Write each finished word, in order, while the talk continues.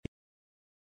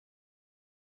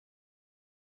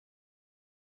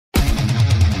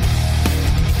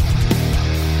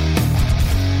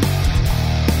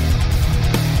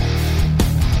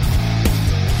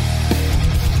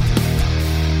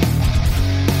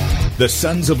The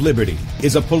Sons of Liberty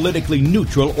is a politically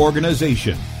neutral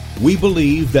organization. We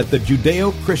believe that the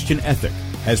Judeo-Christian ethic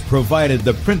has provided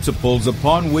the principles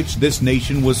upon which this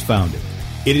nation was founded.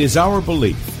 It is our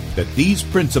belief that these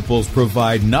principles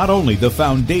provide not only the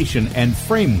foundation and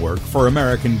framework for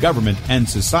American government and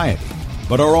society,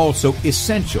 but are also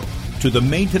essential to the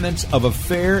maintenance of a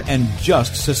fair and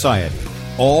just society.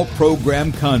 All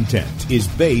program content is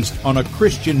based on a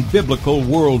Christian biblical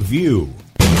worldview.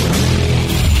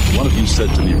 One of you said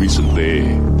to me recently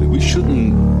that we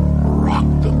shouldn't rock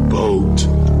the boat.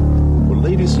 Well,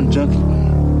 ladies and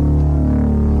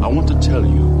gentlemen, I want to tell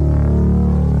you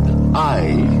that I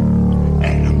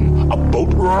am a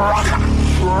boat rocker.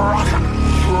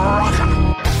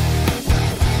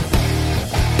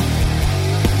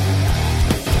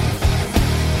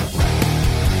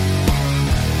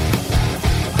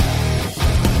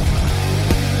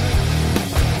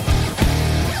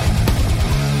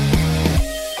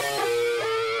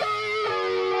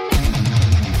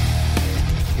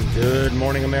 Good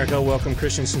morning, America. Welcome,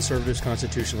 Christians, conservatives,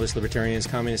 constitutionalists, libertarians,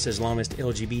 communists, Islamists,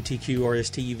 LGBTQ,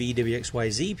 RSTUV,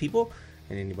 WXYZ people,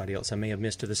 and anybody else I may have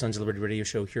missed to the Sons of Liberty radio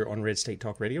show here on Red State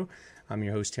Talk Radio. I'm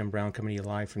your host, Tim Brown, coming to you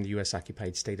live from the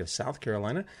U.S.-occupied state of South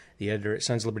Carolina, the editor at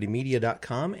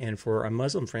sonsoflibertymedia.com, and for our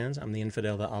Muslim friends, I'm the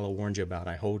infidel that Allah warned you about.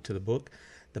 I hold to the book,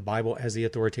 the Bible, as the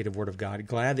authoritative Word of God.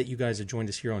 Glad that you guys have joined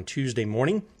us here on Tuesday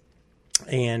morning,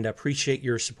 and appreciate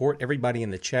your support. Everybody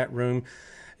in the chat room,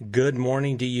 good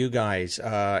morning to you guys,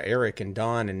 Eric and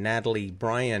Don and Natalie,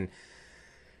 Brian,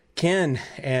 Ken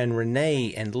and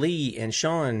Renee and Lee and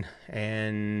Sean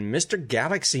and Mr.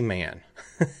 Galaxy Man.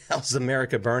 How's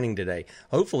America burning today?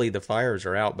 Hopefully the fires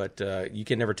are out, but you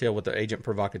can never tell with the agent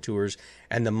provocateurs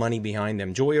and the money behind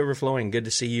them. Joy overflowing. Good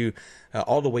to see you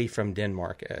all the way from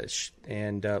Denmark.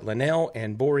 And Linnell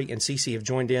and Bori and Cece have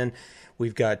joined in.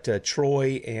 We've got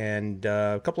Troy and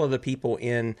a couple other people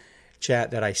in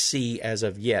chat that I see as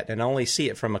of yet, and I only see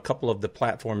it from a couple of the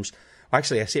platforms.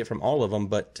 Actually, I see it from all of them,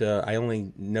 but I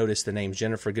only noticed the names.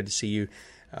 Jennifer, good to see you.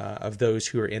 Of those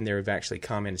who are in there have actually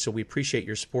commented. So we appreciate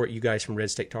your support. You guys from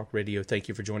Red State Talk Radio, thank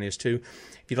you for joining us too.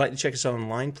 If you'd like to check us out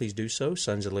online, please do so,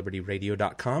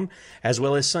 sonsoflibertyradio.com, as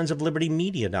well as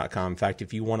sonsoflibertymedia.com. In fact,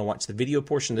 if you want to watch the video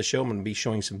portion of the show, I'm going to be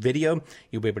showing some video.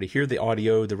 You'll be able to hear the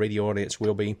audio. The radio audience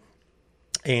will be.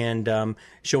 And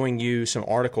showing you some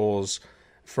articles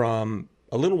from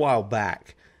a little while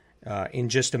back in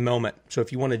just a moment. So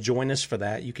if you want to join us for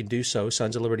that, you can do so.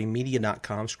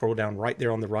 sonsoflibertymedia.com. Scroll down right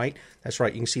there on the right. That's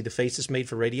right. You can see the face that's made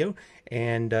for radio,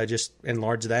 and just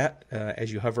enlarge that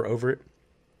as you hover over it.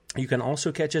 You can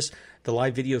also catch us, the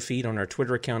live video feed, on our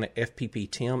Twitter account at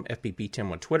FPPTim,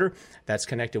 FPPTim on Twitter. That's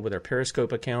connected with our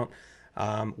Periscope account.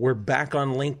 We're back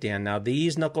on LinkedIn. Now,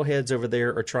 these knuckleheads over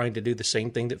there are trying to do the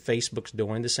same thing that Facebook's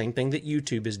doing, the same thing that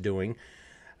YouTube is doing.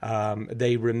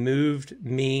 They removed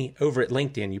me over at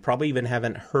LinkedIn. You probably even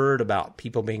haven't heard about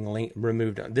people being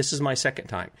removed. This is my second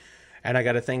time. And I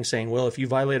got a thing saying, well, if you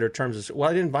violate our terms of service. Well,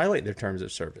 I didn't violate their terms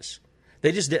of service.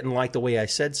 They just didn't like the way I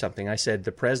said something. I said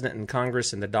the president and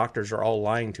Congress and the doctors are all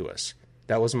lying to us.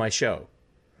 That was my show.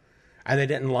 And they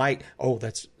didn't like,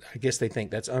 I guess they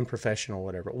think that's unprofessional,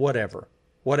 whatever.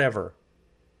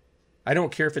 I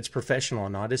don't care if it's professional or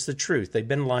not. It's the truth. They've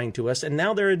been lying to us, and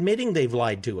now they're admitting they've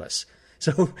lied to us.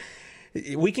 So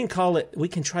we can call it, we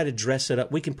can try to dress it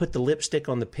up. We can put the lipstick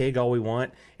on the pig all we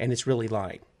want, and it's really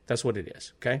lying. That's what it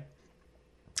is, okay?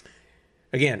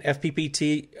 Again,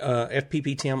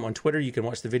 FPPTM on Twitter. You can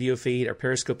watch the video feed. Our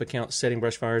Periscope account, Setting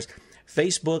Brush Fires.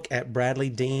 Facebook at Bradley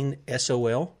Dean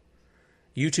SOL.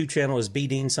 YouTube channel is B.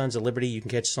 Dean Sons of Liberty. You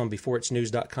can catch us on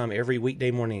beforeitsnews.com every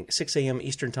weekday morning at 6 a.m.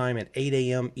 Eastern Time and 8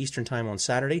 a.m. Eastern Time on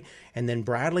Saturday. And then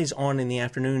Bradley's on in the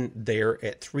afternoon there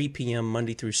at 3 p.m.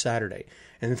 Monday through Saturday.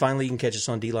 And then finally, you can catch us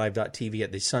on DLive.tv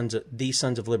at the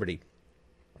Sons of Liberty.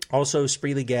 Also,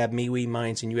 Spreely, Gab, MeWe,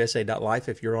 Minds, and USA.life.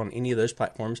 If you're on any of those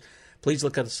platforms, please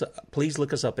look us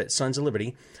up at Sons of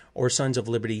Liberty or Sons of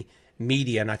Liberty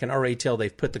Media. And I can already tell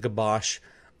they've put the kibosh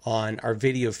on our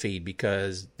video feed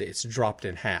because it's dropped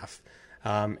in half.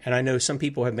 And I know some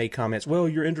people have made comments, well,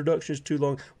 your introduction is too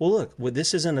long. Well, look,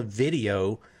 this isn't a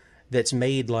video that's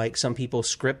made like some people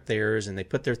script theirs and they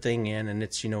put their thing in and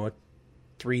it's, a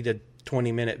 3 to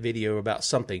 20 minute video about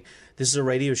something. This is a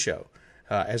radio show.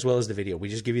 As well as the video. We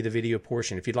just give you the video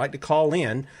portion. If you'd like to call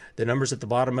in, the number's at the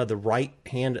bottom of the right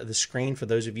hand of the screen for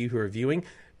those of you who are viewing.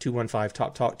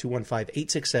 215-TALK-TALK,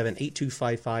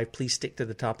 215-867-8255. Please stick to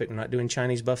the topic. We're not doing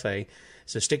Chinese buffet,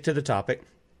 so stick to the topic.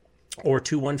 Or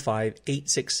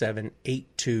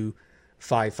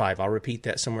 215-867-8255. I'll repeat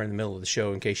that somewhere in the middle of the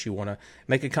show in case you want to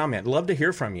make a comment. Love to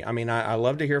hear from you. I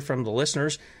love to hear from the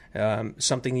listeners.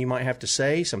 Something you might have to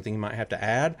say, something you might have to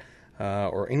add.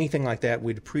 or anything like that,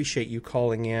 we'd appreciate you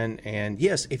calling in. And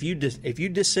yes, if you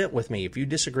dissent with me, if you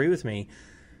disagree with me,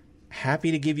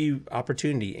 happy to give you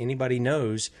opportunity. Anybody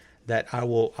knows that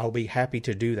I'll be happy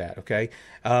to do that. Okay.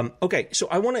 Okay. So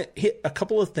I want to hit a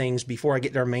couple of things before I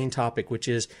get to our main topic, which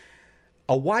is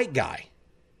a white guy.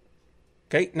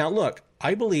 Okay. Now look,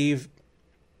 I believe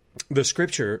the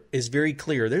scripture is very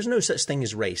clear. There's no such thing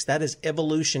as race. That is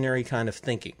evolutionary kind of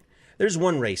thinking. There's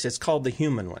one race. It's called the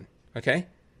human one. Okay.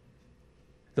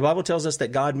 The Bible tells us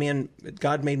that God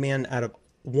made man out of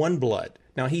one blood.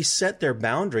 Now, he set their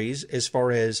boundaries as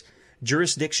far as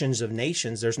jurisdictions of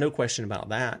nations. There's no question about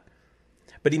that.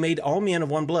 But he made all men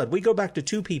of one blood. We go back to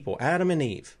two people, Adam and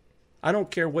Eve. I don't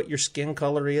care what your skin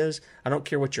color is. I don't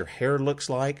care what your hair looks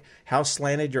like, how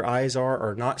slanted your eyes are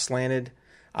or not slanted,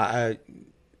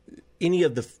 any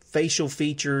of the facial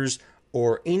features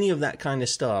or any of that kind of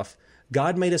stuff.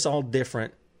 God made us all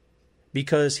different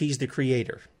because he's the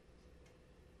creator.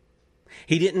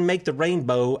 He didn't make the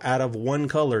rainbow out of one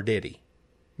color, did he?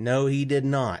 No, he did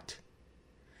not.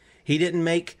 He didn't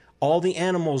make all the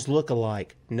animals look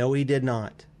alike. No, he did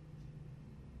not.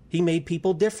 He made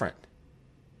people different.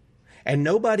 And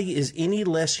nobody is any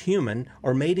less human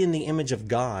or made in the image of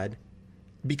God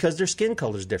because their skin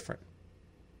color is different.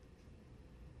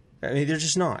 I mean, they're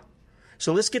just not.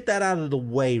 So let's get that out of the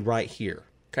way right here.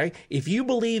 Okay? If you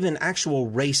believe in actual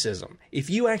racism, if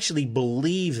you actually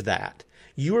believe that,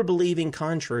 you are believing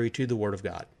contrary to the Word of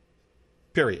God.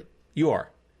 Period. You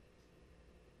are.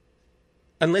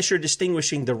 Unless you're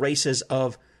distinguishing the races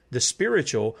of the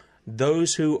spiritual,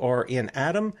 those who are in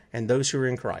Adam and those who are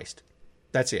in Christ.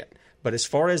 That's it. But as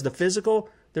far as the physical,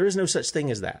 there is no such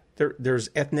thing as that. There's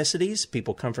ethnicities.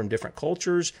 People come from different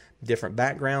cultures, different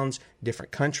backgrounds,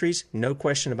 different countries. No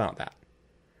question about that.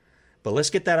 But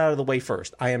let's get that out of the way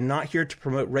first. I am not here to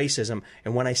promote racism.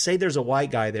 And when I say there's a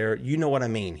white guy there, you know what I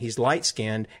mean. He's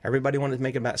light-skinned. Everybody wanted to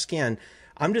make it about skin.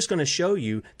 I'm just going to show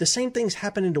you the same things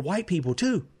happening to white people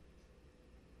too.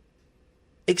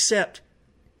 Except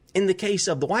in the case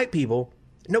of the white people,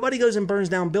 nobody goes and burns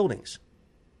down buildings.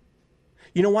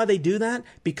 You know why they do that?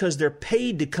 Because they're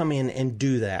paid to come in and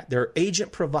do that. They're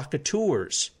agent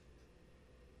provocateurs.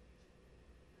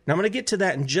 Now I'm going to get to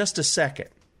that in just a second.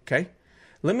 Okay?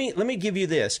 Let me give you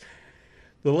this.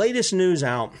 The latest news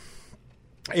out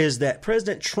is that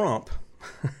President Trump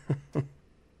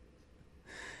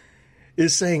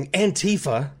is saying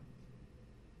Antifa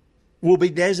will be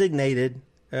designated,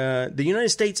 the United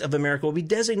States of America will be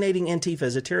designating Antifa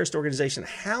as a terrorist organization.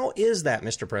 How is that,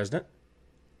 Mr. President?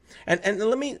 And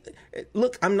let me,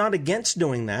 look, I'm not against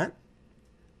doing that,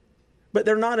 but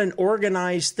they're not an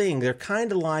organized thing. They're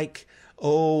kind of like,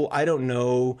 I don't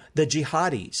know, the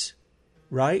jihadis.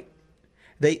 Right?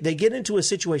 They get into a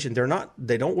situation.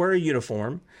 They don't wear a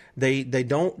uniform. They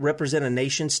don't represent a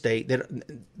nation state.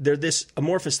 They're this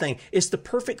amorphous thing. It's the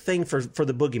perfect thing for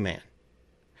the boogeyman.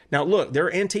 Now look,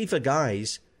 they're Antifa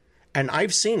guys, and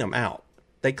I've seen them out.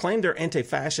 They claim they're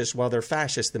anti-fascist while they're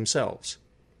fascist themselves.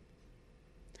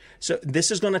 So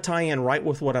this is going to tie in right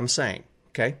with what I'm saying.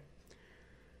 Okay?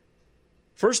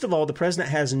 First of all, the president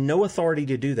has no authority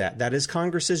to do that. That is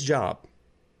Congress's job.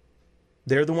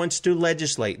 They're the ones to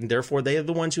legislate, and therefore they are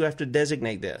the ones who have to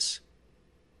designate this.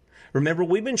 Remember,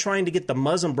 we've been trying to get the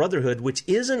Muslim Brotherhood, which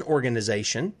is an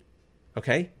organization,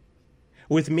 okay,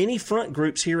 with many front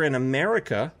groups here in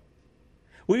America.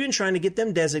 We've been trying to get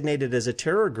them designated as a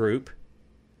terror group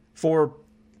for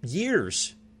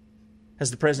years.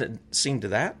 Has the president seen to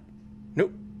that?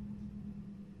 Nope.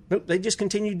 Nope, they just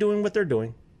continue doing what they're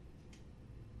doing.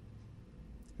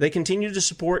 They continue to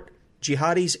support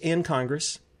jihadis in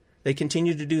Congress. They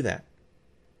continue to do that.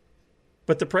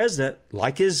 But the president,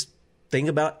 like his thing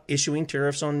about issuing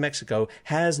tariffs on Mexico,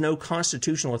 has no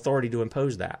constitutional authority to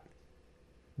impose that.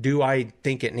 Do I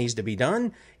think it needs to be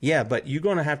done? Yeah, but you're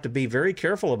going to have to be very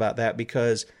careful about that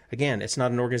because, again, it's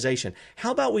not an organization.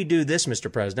 How about we do this,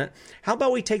 Mr. President? How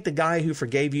about we take the guy who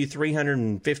forgave you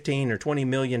 $315 or $20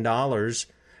 million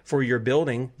for your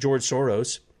building, George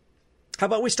Soros? How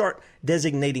about we start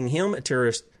designating him a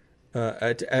terrorist,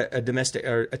 a domestic,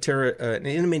 or a terror, an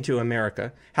enemy to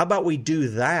America? How about we do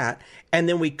that, and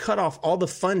then we cut off all the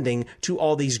funding to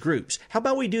all these groups? How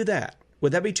about we do that?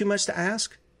 Would that be too much to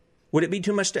ask? Would it be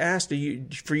too much to ask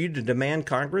for you to demand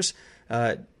Congress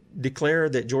declare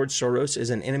that George Soros is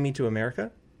an enemy to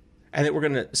America, and that we're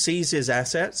going to seize his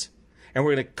assets, and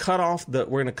we're going to cut off the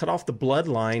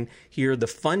bloodline here, the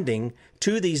funding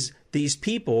to these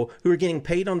people who are getting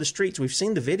paid on the streets? We've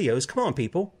seen the videos. Come on,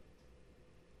 people.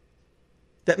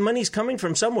 That money's coming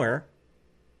from somewhere,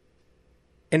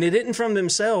 and it isn't from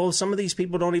themselves. Some of these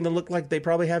people don't even look like they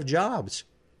probably have jobs.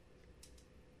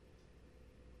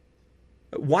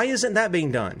 Why isn't that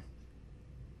being done?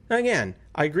 Again,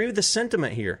 I agree with the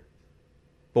sentiment here.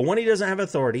 But one, he doesn't have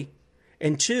authority.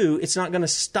 And two, it's not going to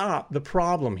stop the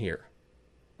problem here.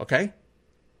 Okay?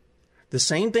 The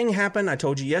same thing happened, I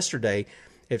told you yesterday,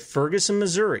 at Ferguson,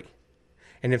 Missouri.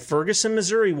 And in Ferguson,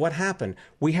 Missouri, what happened?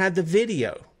 We had the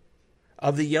video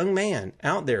of the young man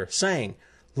out there saying,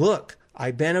 look,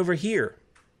 I've been over here.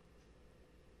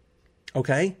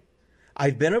 Okay?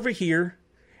 I've been over here,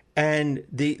 and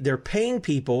they're paying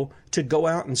people to go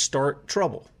out and start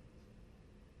trouble.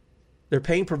 They're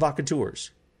paying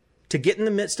provocateurs to get in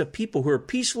the midst of people who are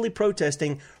peacefully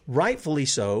protesting, rightfully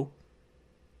so,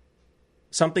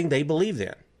 something they believe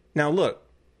in. Now, look,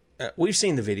 we've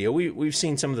seen the video. We've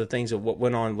seen some of the things of what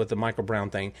went on with the Michael Brown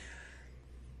thing.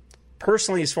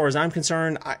 Personally, as far as I'm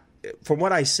concerned, from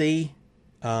what I see,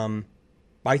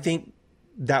 I think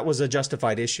that was a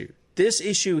justified issue. This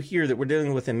issue here that we're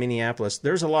dealing with in Minneapolis,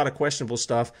 there's a lot of questionable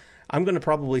stuff. I'm going to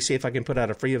probably see if I can put out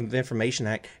a Freedom of Information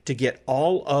Act to get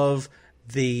all of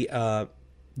the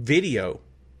video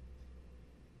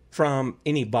from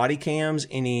any body cams,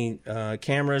 any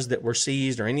cameras that were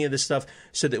seized, or any of this stuff,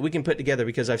 so that we can put together,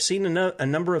 because I've seen a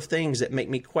number of things that make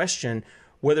me question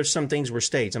whether some things were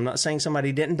staged. I'm not saying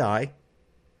somebody didn't die.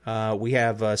 We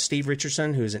have Steve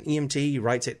Richardson, who's an EMT. He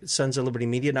writes at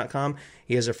sonsoflibertymedia.com.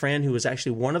 He has a friend who was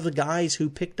actually one of the guys who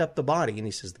picked up the body, and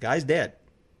he says the guy's dead.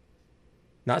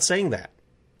 Not saying that,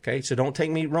 okay? So don't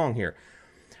take me wrong here.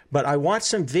 But I watched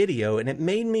some video, and it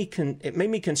made me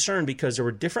concerned, because there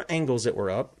were different angles that were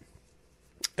up,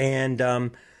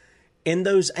 and in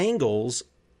those angles,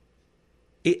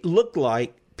 it looked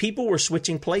like people were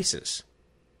switching places.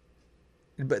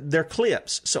 But they're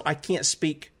clips, so I can't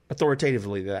speak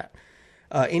authoritatively to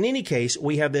that. In any case,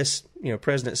 we have this,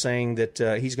 president saying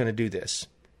that he's going to do this.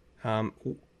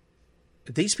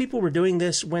 These people were doing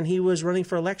this when he was running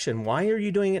for election. Why are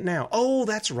you doing it now? Oh,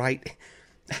 that's right.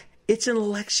 It's an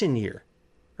election year,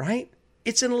 right?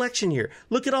 It's an election year.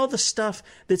 Look at all the stuff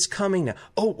that's coming now.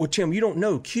 Oh, well, Tim, you don't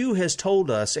know. Q has told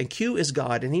us, and Q is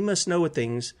God, and he must know what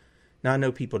things. Now, I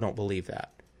know people don't believe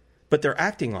that, but they're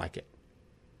acting like it.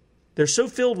 They're so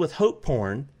filled with hope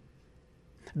porn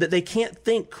that they can't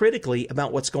think critically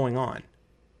about what's going on.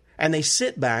 And they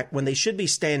sit back when they should be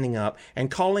standing up and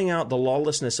calling out the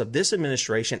lawlessness of this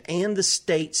administration and the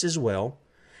states as well.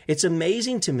 It's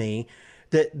amazing to me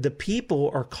that the people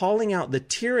are calling out the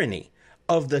tyranny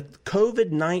of the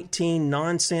COVID-19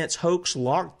 nonsense hoax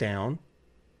lockdown.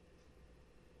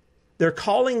 They're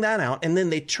calling that out, and then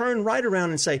they turn right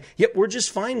around and say, yep, we're just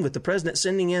fine with the president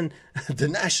sending in the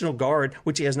National Guard,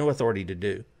 which he has no authority to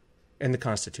do in the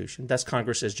Constitution. That's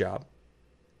Congress's job.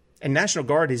 And National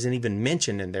Guard isn't even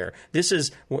mentioned in there. This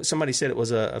is what somebody said, it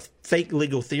was a fake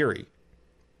legal theory.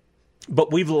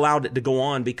 But we've allowed it to go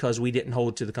on because we didn't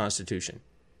hold to the Constitution.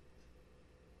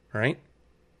 All right?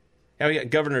 Now we got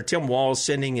Governor Tim Walz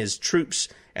sending his troops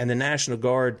and the National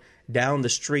Guard down the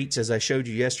streets, as I showed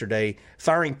you yesterday,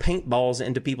 firing paintballs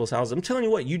into people's houses. I'm telling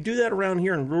you what, you do that around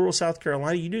here in rural South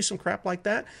Carolina, you do some crap like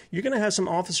that, you're going to have some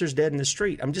officers dead in the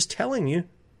street. I'm just telling you.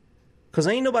 Because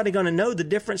ain't nobody going to know the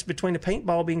difference between a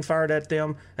paintball being fired at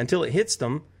them until it hits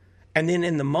them, and then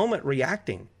in the moment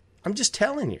reacting. I'm just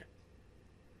telling you.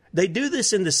 They do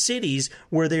this in the cities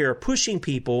where they are pushing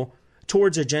people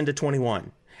towards Agenda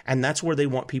 21, and that's where they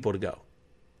want people to go.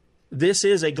 This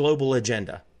is a global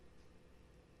agenda.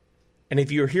 And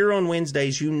if you're here on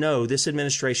Wednesdays, you know this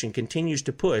administration continues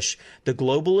to push the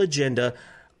global agenda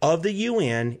of the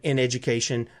UN in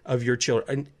education of your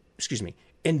children.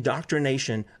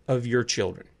 Indoctrination of your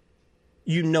children.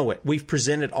 You know it. We've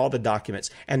presented all the documents,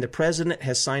 and the president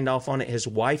has signed off on it. His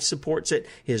wife supports it.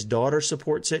 His daughter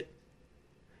supports it.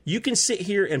 You can sit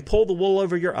here and pull the wool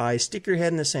over your eyes, stick your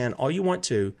head in the sand all you want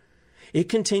to. It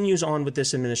continues on with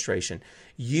this administration.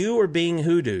 You are being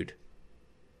hoodooed.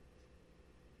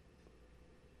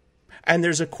 And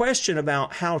there's a question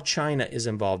about how China is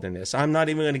involved in this. I'm not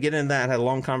even going to get into that. I had a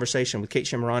long conversation with Kate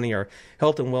Shemirani, our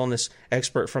health and wellness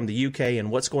expert from the UK,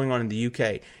 and what's going on in the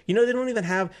UK. You know, they don't even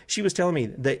have, she was telling me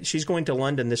that she's going to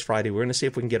London this Friday. We're going to see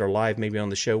if we can get her live maybe on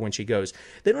the show when she goes.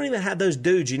 They don't even have those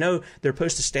dudes. You know, they're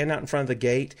supposed to stand out in front of the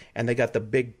gate, and they got the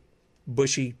big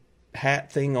bushy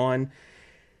hat thing on.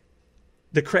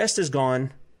 The crest is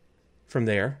gone from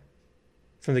there,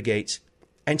 from the gates.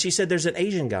 And she said there's an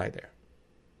Asian guy there.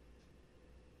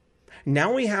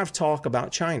 Now we have talk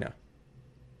about China.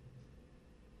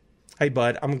 Hey,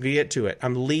 bud, I'm going to get to it.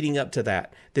 I'm leading up to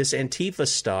that. This Antifa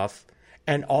stuff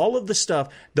and all of the stuff.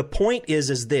 The point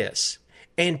is this.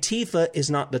 Antifa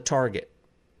is not the target.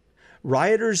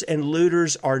 Rioters and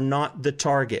looters are not the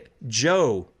target.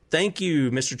 Joe, thank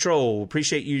you, Mr. Troll.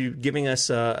 Appreciate you giving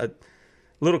us a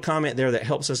little comment there that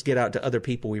helps us get out to other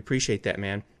people. We appreciate that,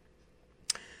 man.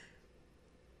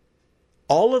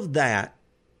 All of that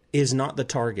is not the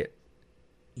target.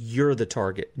 You're the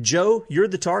target. Joe, you're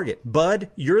the target. Bud,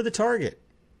 you're the target.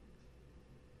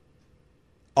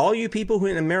 All you people who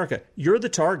in America, you're the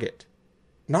target.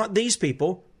 Not these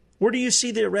people. Where do you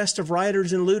see the arrest of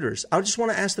rioters and looters? I just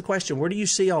want to ask the question, where do you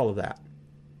see all of that?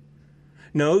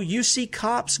 No, you see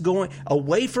cops going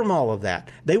away from all of that.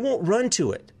 They won't run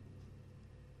to it.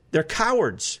 They're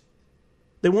cowards.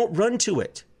 They won't run to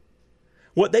it.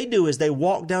 What they do is they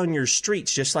walk down your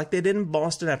streets just like they did in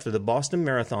Boston after the Boston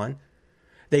Marathon.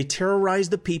 They terrorize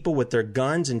the people with their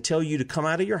guns and tell you to come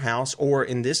out of your house, or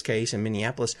in this case, in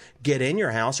Minneapolis, get in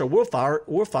your house, or we'll fire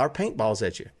paintballs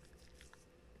at you.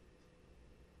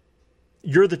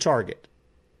 You're the target.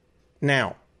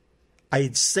 Now,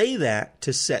 I say that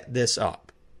to set this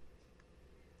up.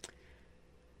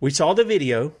 We saw the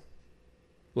video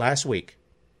last week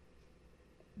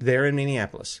there in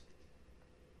Minneapolis.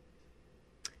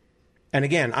 And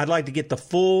again, I'd like to get the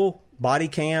full body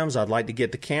cams. I'd like to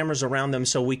get the cameras around them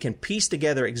so we can piece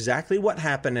together exactly what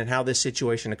happened and how this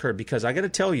situation occurred. Because I got to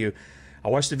tell you, I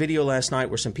watched a video last night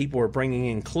where some people were bringing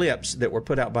in clips that were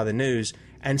put out by the news,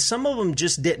 and some of them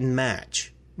just didn't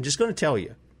match. I'm just going to tell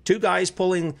you. 2 guys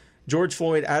pulling George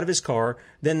Floyd out of his car.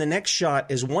 Then the next shot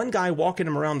is one guy walking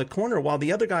him around the corner while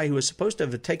the other guy who was supposed to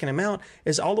have taken him out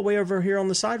is all the way over here on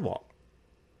the sidewalk.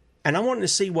 And I wanted to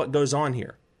see what goes on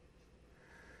here.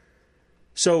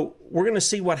 So we're going to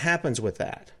see what happens with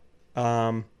that.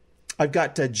 I've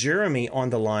got Jeremy on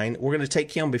the line. We're going to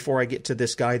take him before I get to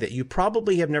this guy that you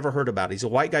probably have never heard about. He's a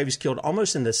white guy who was killed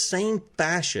almost in the same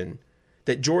fashion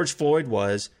that George Floyd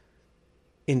was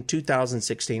in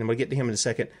 2016. I'm going to get to him in a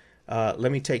second.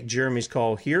 Let me take Jeremy's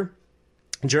call here.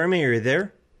 Jeremy, are you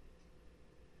there?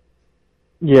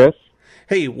 Yes.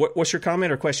 Hey, what's your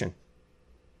comment or question?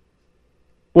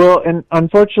 Well, and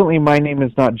unfortunately, my name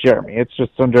is not Jeremy. It's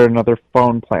just under another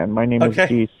phone plan. My name is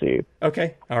DC.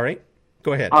 Okay. All right.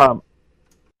 Go ahead.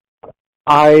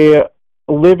 I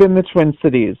live in the Twin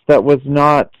Cities. That was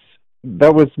not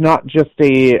just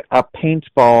a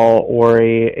paintball or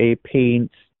a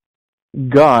paint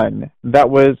gun. That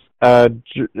was a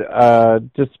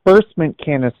disbursement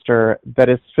canister that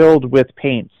is filled with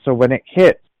paint. So when it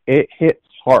hits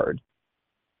hard.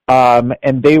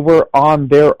 And they were on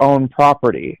their own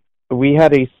property. We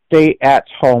had a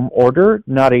stay-at-home order,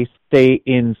 not a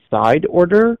stay-inside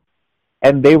order,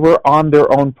 and they were on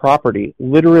their own property,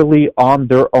 literally on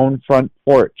their own front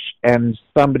porch, and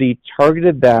somebody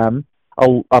targeted them,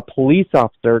 a police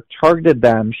officer targeted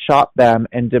them, shot them,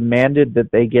 and demanded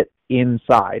that they get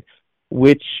inside,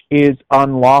 which is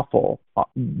unlawful.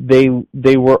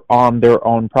 They were on their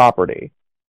own property.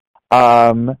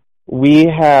 We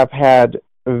have had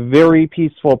very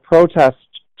peaceful protests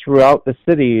throughout the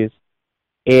cities,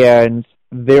 and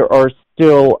there are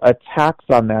still attacks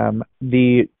on them.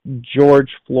 The George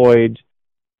Floyd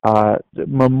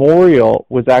memorial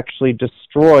was actually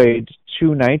destroyed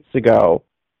 2 nights ago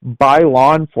by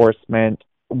law enforcement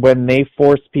when they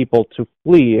forced people to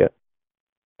flee,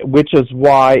 which is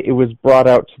why it was brought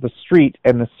out to the street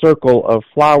and the circle of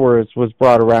flowers was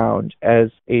brought around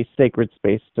as a sacred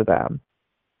space to them.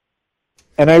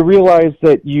 And I realize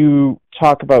that you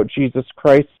talk about Jesus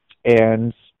Christ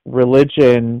and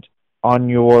religion on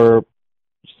your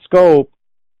scope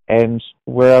and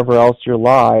wherever else you're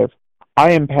live.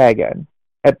 I am pagan.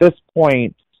 At this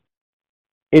point,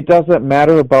 it doesn't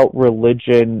matter about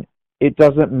religion. It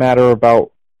doesn't matter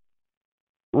about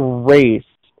race.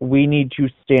 We need to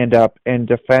stand up and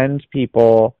defend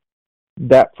people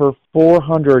that for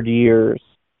 400 years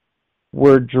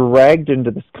were dragged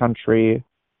into this country.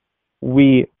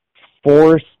 We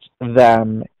forced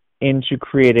them into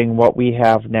creating what we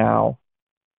have now,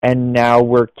 and now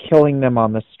we're killing them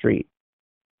on the street.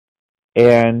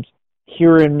 And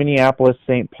here in Minneapolis,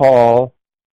 St. Paul,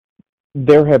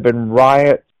 there have been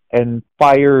riots and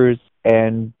fires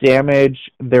and damage.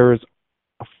 There's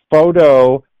a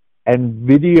photo and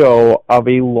video of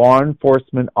a law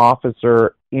enforcement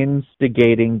officer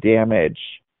instigating damage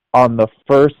on the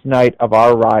first night of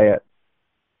our riot.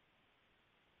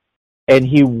 And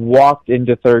he walked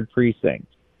into 3rd Precinct.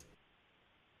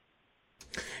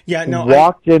 Yeah, no,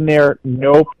 walked in there,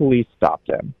 no police stopped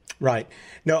him. Right.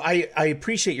 No, I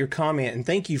appreciate your comment, and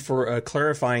thank you for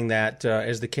clarifying that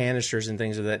as the canisters and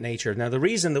things of that nature. Now, the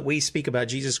reason that we speak about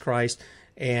Jesus Christ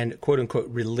and quote-unquote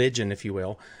religion, if you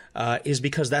will, is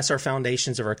because that's our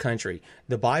foundations of our country.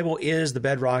 The Bible is the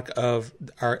bedrock of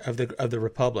the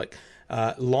republic.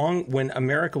 When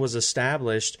America was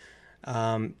established,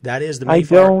 That is the I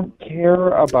Mayflower. don't care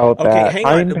about Okay, that. hang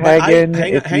on. I'm but pagan.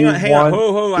 hang If on, you hang on. want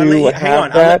Ho, to hang on.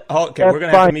 have that, Okay, that's we're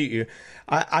going to have to fine. mute you.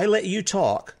 I let you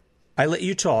talk.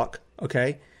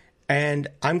 Okay? And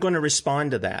I'm going to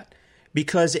respond to that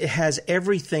because it has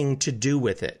everything to do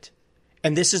with it.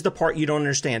 And this is the part you don't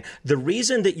understand. The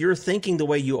reason that you're thinking the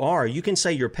way you are, you can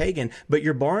say you're pagan, but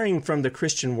you're borrowing from the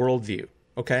Christian worldview,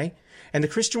 okay? And the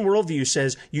Christian worldview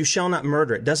says you shall not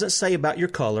murder. It doesn't say about your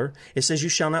color. It says you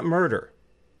shall not murder,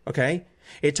 okay?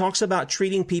 It talks about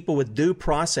treating people with due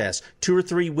process, 2 or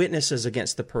 3 witnesses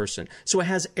against the person. So it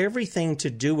has everything to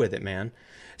do with it, man.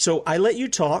 So I let you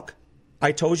talk.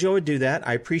 I told you I would do that.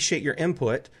 I appreciate your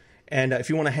input. And if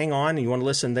you want to hang on and you want to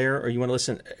listen there or you want to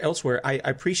listen elsewhere, I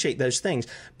appreciate those things.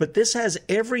 But this has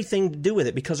everything to do with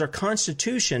it because our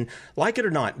Constitution, like it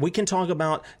or not, we can talk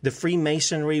about the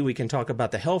Freemasonry. We can talk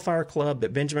about the Hellfire Club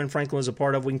that Benjamin Franklin was a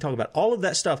part of. We can talk about all of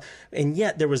that stuff. And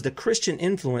yet there was the Christian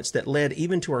influence that led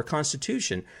even to our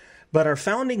Constitution. But our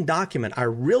founding document,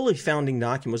 our really founding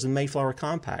document was the Mayflower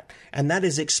Compact. And that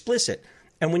is explicit.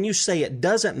 And when you say it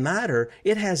doesn't matter,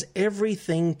 it has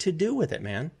everything to do with it,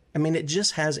 man. I mean, it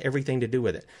just has everything to do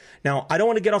with it. Now, I don't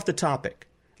want to get off the topic.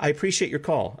 I appreciate your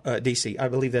call, DC. I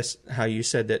believe that's how you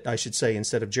said that I should say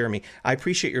instead of Jeremy. I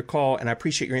appreciate your call and I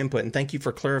appreciate your input, and thank you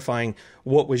for clarifying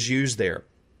what was used there.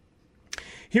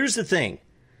 Here's the thing.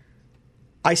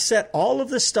 I set all of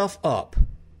this stuff up,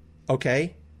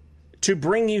 okay, to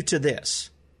bring you to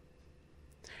this.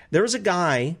 There was a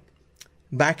guy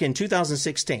back in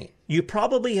 2016. You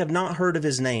probably have not heard of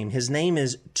his name. His name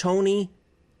is Tony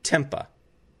Timpa.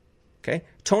 Okay,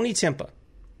 Tony Timpa.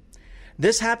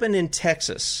 This happened in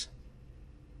Texas.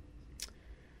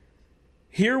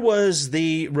 Here was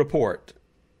the report.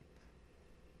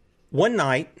 One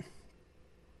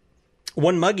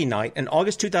muggy night in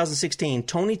August 2016,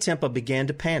 Tony Timpa began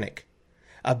to panic.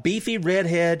 A beefy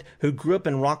redhead who grew up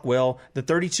in Rockwell, the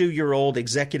 32-year-old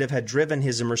executive had driven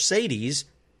his Mercedes.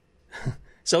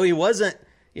 So he wasn't,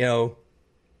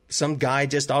 some guy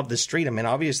just off the street. I mean,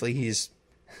 obviously he's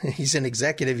an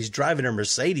executive. He's driving a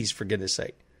Mercedes, for goodness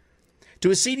sake,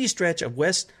 to a seedy stretch of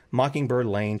West Mockingbird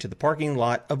Lane to the parking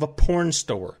lot of a porn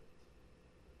store.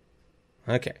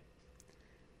 Okay.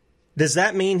 Does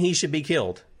that mean he should be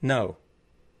killed? No.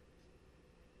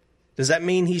 Does that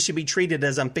mean he should be treated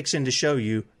as I'm fixing to show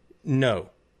you? No.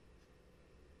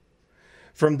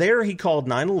 From there, he called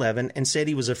 911 and said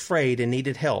he was afraid and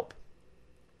needed help.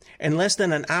 In less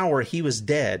than an hour, he was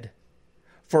dead.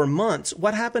 For months,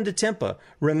 what happened to Timpa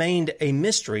remained a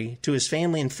mystery to his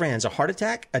family and friends. A heart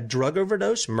attack, a drug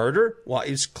overdose, murder? Well,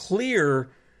 it's clear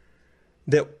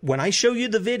that when I show you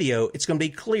the video, it's going to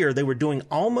be clear they were doing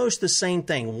almost the same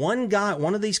thing. One guy,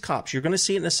 one of these cops, you're going to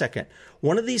see it in a second.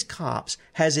 One of these cops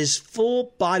has his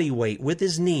full body weight with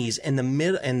his knees in the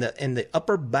mid and the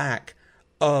upper back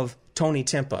of Tony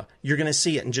Timpa. You're going to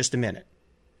see it in just a minute.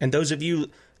 And those of you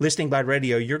listening by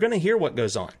radio, you're going to hear what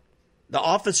goes on. The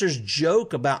officers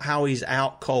joke about how he's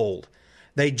out cold.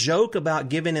 They joke about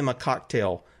giving him a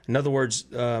cocktail. In other words,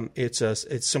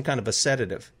 it's some kind of a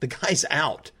sedative. The guy's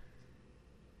out.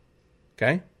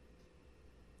 Okay?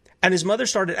 And his mother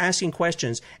started asking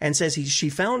questions and says she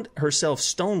found herself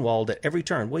stonewalled at every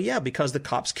turn. Well, yeah, because the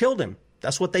cops killed him.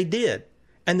 That's what they did.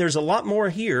 And there's a lot more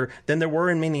here than there were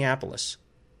in Minneapolis.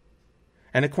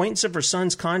 An acquaintance of her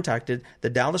son's contacted the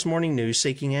Dallas Morning News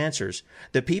seeking answers.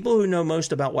 The people who know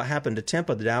most about what happened to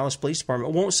Timpa, the Dallas Police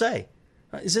Department, won't say.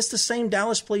 Is this the same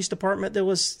Dallas Police Department that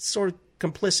was sort of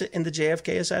complicit in the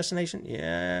JFK assassination?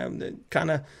 Yeah,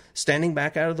 kind of standing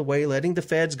back out of the way, letting the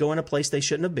feds go in a place they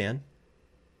shouldn't have been.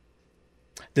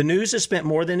 The news has spent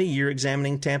more than a year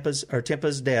examining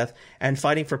Timpa's death and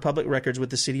fighting for public records with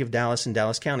the city of Dallas and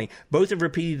Dallas County. Both have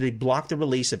repeatedly blocked the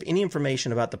release of any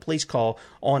information about the police call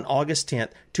on August 10th,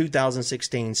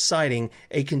 2016, citing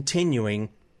a continuing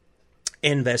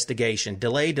investigation.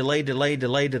 Delay,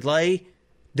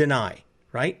 deny,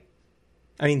 right?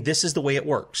 I mean, this is the way it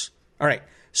works. All right,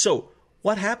 so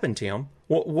what happened to him?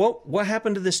 What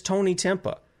happened to this Tony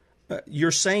Timpa?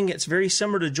 You're saying it's very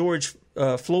similar to George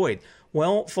Floyd.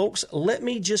 Well, folks, let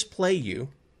me just play you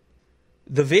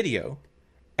the video.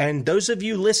 And those of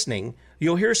you listening,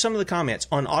 you'll hear some of the comments.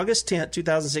 On August 10th,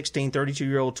 2016,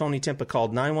 32-year-old Tony Timpa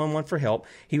called 911 for help.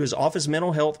 He was off his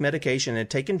mental health medication and had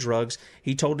taken drugs.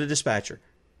 He told the dispatcher.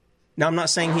 Now, I'm not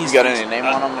saying he's... You got any name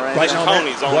on him, Ray? Right now,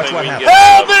 watch what happened.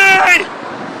 Help me!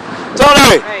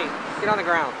 Tony! Hey, get on the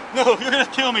ground. No, you're going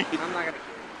to kill me. I'm not going to...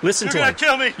 Listen to him. You're going to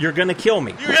kill me. You're going to kill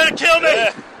me. You're going to kill me.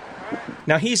 Yeah.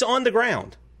 Now, he's on the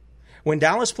ground. When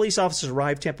Dallas police officers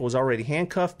arrived, Timpa was already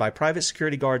handcuffed by private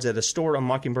security guards at a store on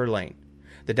Mockingbird Lane.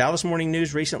 The Dallas Morning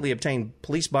News recently obtained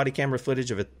police body camera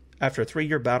footage of after a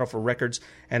 3-year battle for records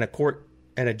and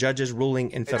a judge's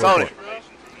ruling in federal court.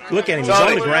 Look at him. He's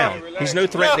on the ground. He's no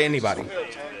threat to anybody.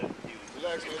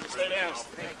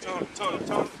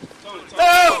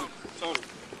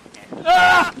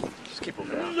 Just keep him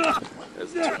down.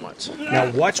 That's too much.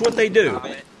 Now watch what they do.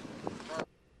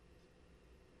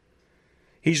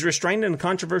 He's restrained in a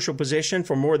controversial position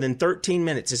for more than 13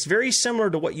 minutes. It's very similar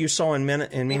to what you saw in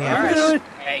Minneapolis.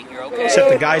 Hey, you're okay. Except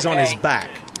the guy's on his back.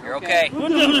 You're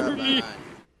okay.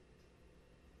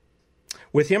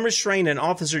 With him restrained, an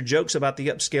officer jokes about the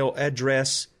upscale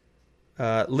address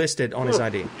listed on his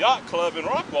ID. Yacht Club in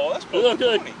Rockwall. That's supposed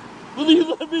to be funny. Please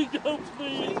let me go,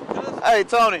 please. Hey,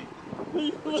 Tony.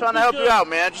 We're trying to help you out,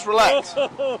 man. Just relax.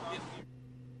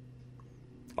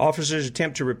 Officers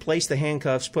attempt to replace the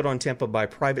handcuffs put on Tempa by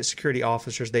private security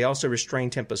officers. They also restrain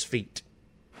Tempa's feet.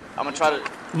 I'm going to try to...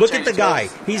 Look at the guy.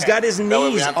 He's got his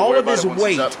knees. All of his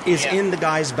weight is in the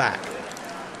guy's back.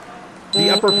 The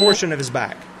upper portion of his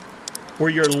back. Where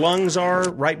your lungs are,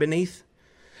 right beneath.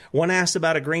 One asked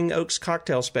about a Green Oaks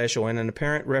cocktail special and an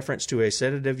apparent reference to a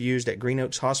sedative used at Green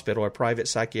Oaks Hospital, a private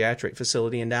psychiatric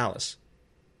facility in Dallas.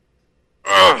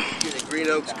 The Green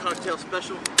Oaks cocktail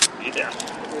special? Yeah.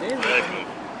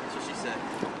 That's what she said.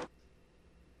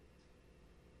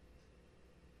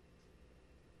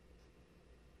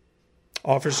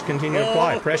 Officers continue to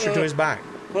apply pressure to his back.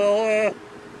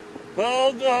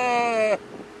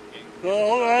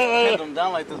 Had him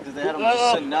down like this because they had him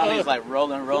just sitting down. He's like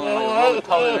rolling, like rolling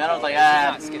color. Man, I was like,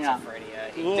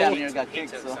 Schizophrenia. He damn near got kicked.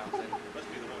 took So. something.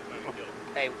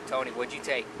 Hey, Tony, what'd you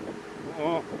take?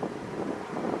 Yeah,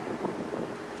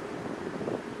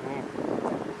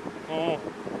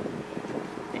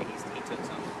 he took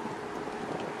something.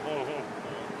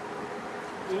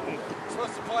 So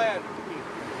what's the plan?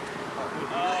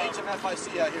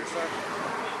 HMFIC out here, sir.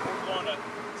 We're going to...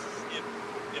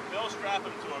 If they'll strap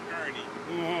him to a gurney,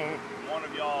 one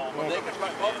of y'all... Well, they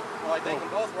can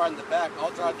both ride in the back.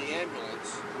 I'll drive the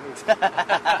ambulance. This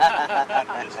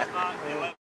is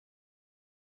not...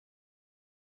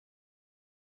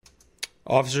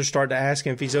 Officers start to ask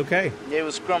him if he's okay. Yeah, he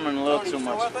was scrumming a little too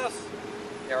much. With us?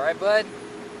 You all right, bud?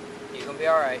 You gonna be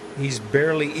all right? He's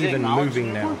barely even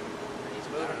moving now. He's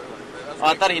moving. Oh,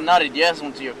 I thought he nodded yes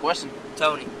to your question.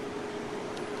 Tony.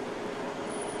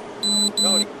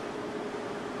 Tony.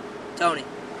 Tony.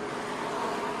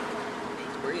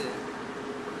 He's breathing.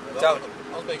 Tony.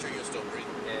 I'll make sure you're still breathing.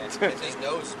 Yeah. His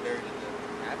nose is buried in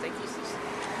there. I think he's still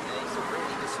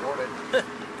breathing, distorted.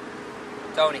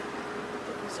 Tony.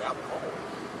 He's out cold.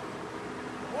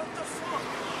 What the fuck?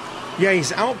 Yeah,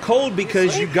 he's out cold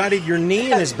because you got your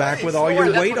knee in his back with all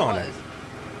your weight on it.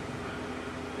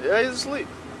 Yeah, he's asleep.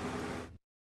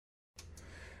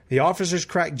 The officers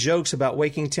crack jokes about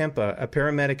waking Tempa. A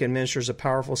paramedic administers a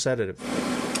powerful sedative.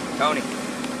 Tony.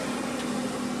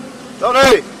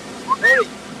 Tony! Tony!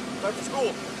 Start to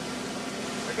school.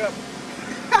 Wake up.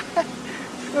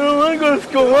 I don't want to go to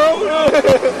school,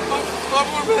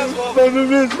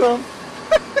 Mom.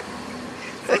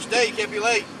 First day, you can't be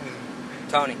late.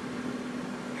 Tony.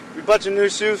 We bought you new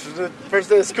shoes for the first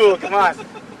day of school. Come on.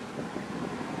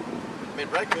 Made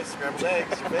breakfast, scrambled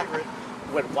eggs, your favorite.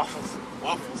 With waffles.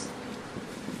 Waffles.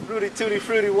 Fruity, tutti,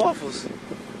 fruity waffles.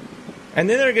 And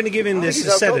then they're going to give him this he's out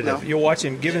cold sedative. now. You'll watch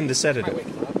him give him the sedative.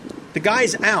 The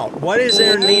guy's out. What is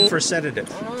their need for sedative?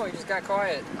 Oh, he just got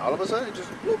quiet. All of a sudden, just...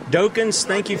 Dokens,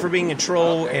 thank you for being a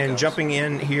troll and jumping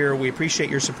in here. We appreciate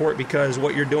your support because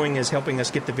what you're doing is helping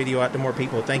us get the video out to more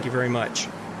people. Thank you very much.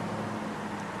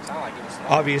 Sound like he was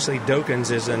snoring. Obviously, Dokens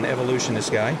is an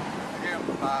evolutionist guy. Is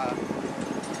that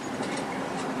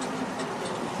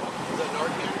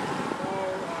Narcan?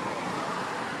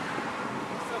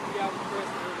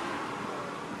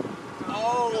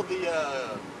 Oh,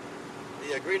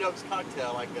 the Green Oaks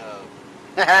cocktail, like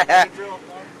drill.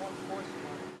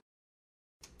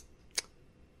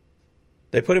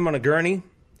 They put him on a gurney.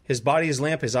 His body is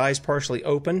limp, his eyes partially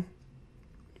open.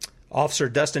 Officer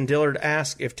Dustin Dillard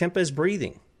asks if Tempa is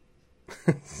breathing.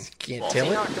 Can't Is tell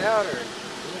he it. knocked out or he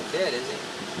ain't dead, is he?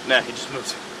 Nah, he just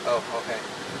moved. Oh, okay.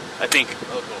 I think.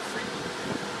 Oh, little freak.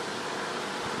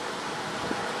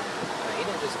 He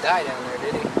didn't just die down there,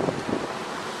 did he?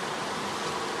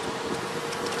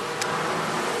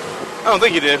 I don't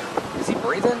think he did. Is he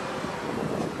breathing?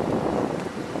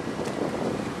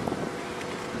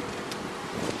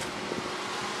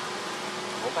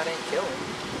 Hope I didn't kill him.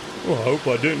 Well, I hope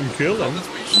I didn't kill him. That's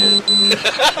weird shit.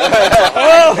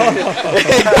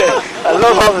 I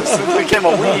love how this became a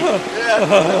we.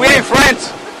 We ain't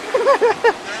friends.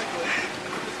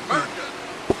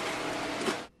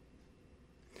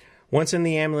 Once in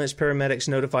the ambulance, paramedics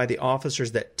notify the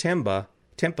officers that Tempa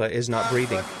is not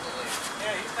breathing.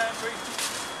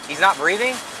 not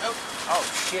breathing? Nope. Oh,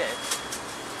 shit.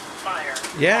 Fire.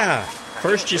 Yeah.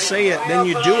 First you say it, then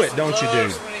you do it, don't you,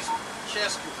 dude? When he's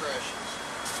chest compressions.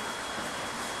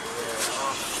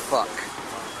 Fuck.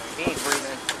 He ain't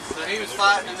breathing. So he was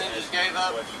fighting and then just gave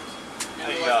up. Like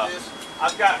this.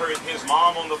 I've got his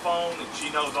mom on the phone, and she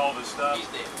knows all this stuff. He's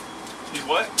dead. He's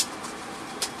what?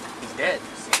 He's dead.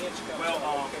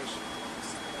 Well,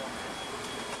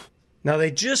 Now, they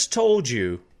just told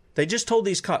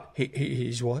these cops,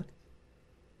 he's what?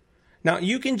 Now,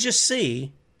 you can just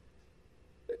see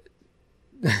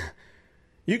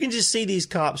these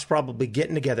cops probably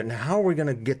getting together. Now, how are we going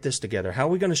to get this together? How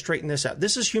are we going to straighten this out?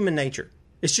 This is human nature.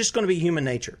 It's just going to be human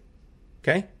nature.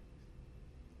 Okay?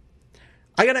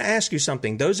 I got to ask you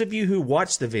something. Those of you who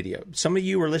watched the video, some of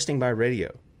you are listening by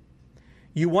radio.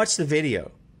 You watched the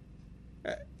video.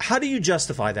 How do you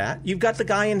justify that? You've got the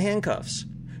guy in handcuffs.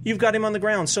 You've got him on the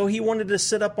ground. So he wanted to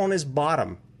sit up on his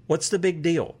bottom. What's the big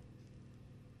deal?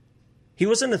 He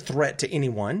wasn't a threat to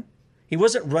anyone. He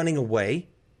wasn't running away.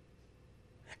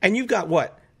 And you've got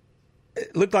what?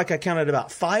 It looked like I counted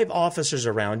about 5 officers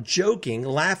around, joking,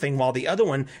 laughing, while the other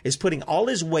one is putting all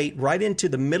his weight right into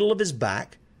the middle of his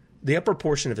back, the upper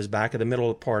portion of his back, or the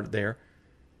middle part there.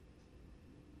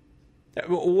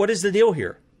 What is the deal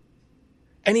here?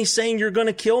 And he's saying, you're going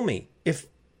to kill me. If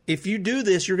you do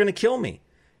this, you're going to kill me.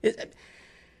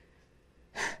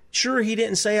 Sure, he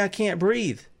didn't say I can't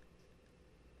breathe.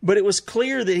 But it was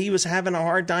clear that he was having a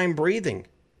hard time breathing.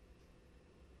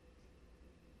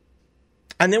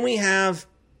 And then we have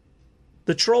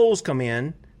the trolls come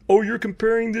in. Oh, you're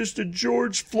comparing this to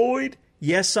George Floyd?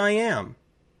 Yes, I am.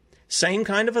 Same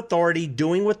kind of authority,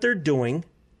 doing what they're doing,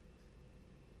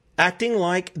 acting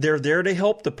like they're there to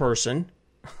help the person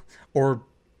or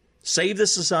save the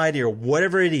society or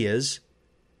whatever it is.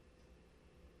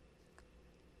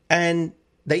 And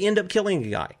they end up killing a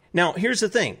guy. Now, here's the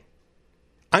thing.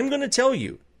 I'm going to tell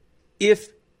you, if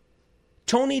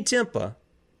Tony Timpa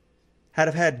had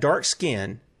have had dark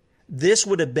skin, this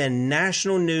would have been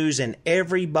national news and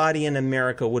everybody in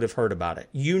America would have heard about it.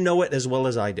 You know it as well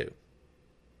as I do.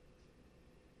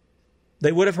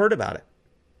 They would have heard about it.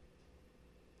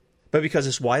 But because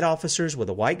it's white officers with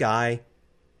a white guy,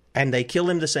 and they kill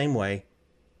him the same way,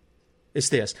 it's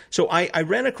this. So I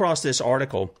ran across this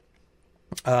article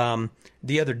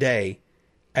the other day,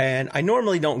 and I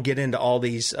normally don't get into all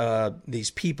these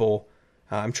people.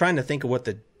 I'm trying to think of what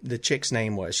the chick's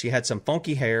name was. She had some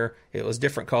funky hair. It was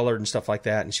different colored and stuff like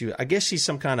that. And I guess she's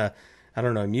some kind of, I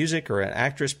don't know, music or an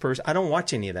actress person. I don't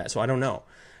watch any of that, so I don't know.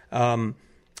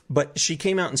 But she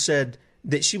came out and said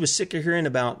that she was sick of hearing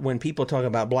about when people talk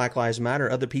about Black Lives Matter,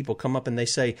 other people come up and they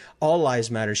say all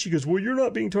lives matter. She goes, well, you're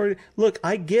not being targeted. Look,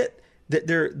 I get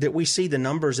that we see the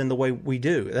numbers in the way we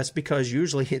do. That's because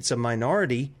usually it's a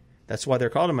minority. That's why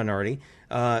they're called a minority,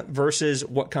 versus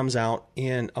what comes out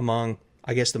in among,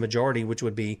 I guess, the majority, which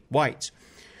would be whites.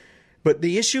 But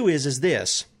the issue is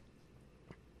this.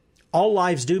 All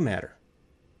lives do matter.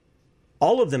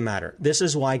 All of them matter. This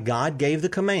is why God gave the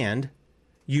command,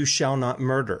 you shall not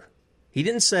murder. He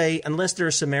didn't say unless they're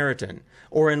a Samaritan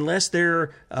or unless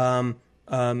they're, I'm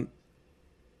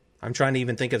trying to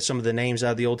even think of some of the names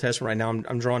out of the Old Testament right now.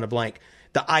 I'm drawing a blank.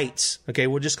 The ites, okay,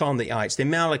 we'll just call them the ites, the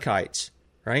Amalekites,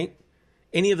 right?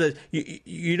 Any of the,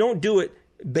 you don't do it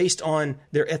based on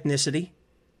their ethnicity.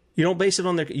 You don't base it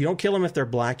on you don't kill them if they're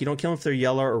black. You don't kill them if they're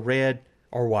yellow or red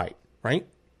or white, right?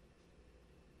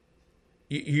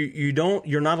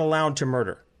 You're not allowed to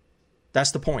murder.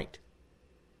 That's the point.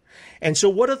 And so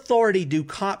what authority do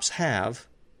cops have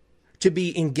to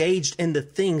be engaged in the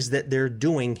things that they're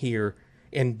doing here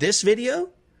in this video,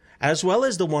 as well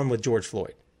as the one with George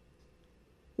Floyd?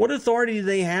 What authority do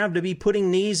they have to be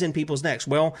putting knees in people's necks?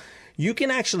 Well, you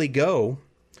can actually go.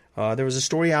 There was a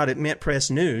story out at Mint Press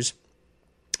News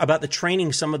about the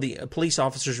training some of the police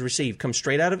officers received. Comes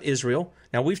straight out of Israel.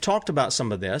 Now, we've talked about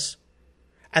some of this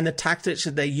and the tactics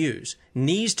that they use.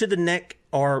 Knees to the neck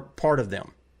are part of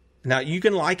them. Now, you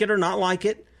can like it or not like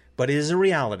it, but it is a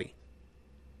reality.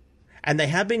 And they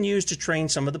have been used to train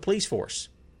some of the police force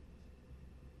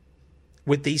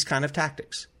with these kind of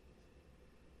tactics.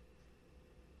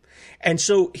 And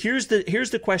so here's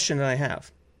the question that I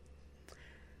have.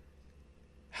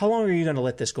 How long are you going to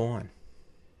let this go on?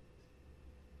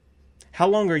 How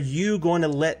long are you going to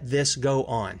let this go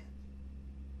on?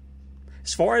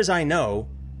 As far as I know,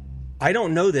 I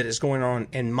don't know that it's going on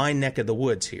in my neck of the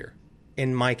woods here,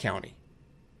 in my county.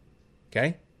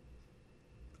 Okay?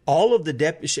 All of the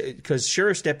because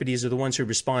sheriff's deputies are the ones who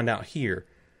respond out here,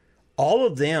 all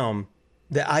of them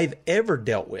that I've ever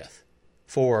dealt with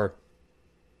for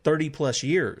 30 plus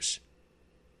years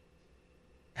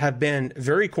have been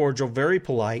very cordial, very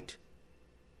polite,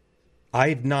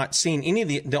 I've not seen any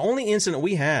of the only incident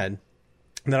we had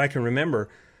that I can remember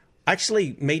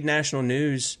actually made national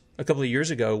news a couple of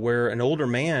years ago, where an older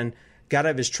man got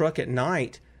out of his truck at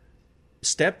night,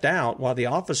 stepped out while the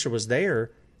officer was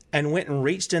there, and went and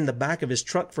reached in the back of his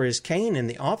truck for his cane. And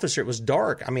the officer, it was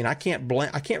dark. I mean, I can't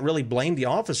really blame the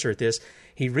officer at this.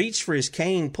 He reached for his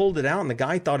cane, pulled it out, and the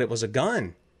guy thought it was a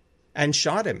gun and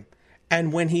shot him.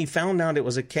 And when he found out it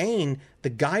was a cane, the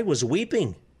guy was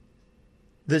weeping.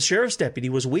 The sheriff's deputy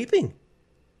was weeping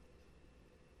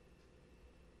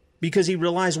because he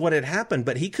realized what had happened,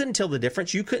 but he couldn't tell the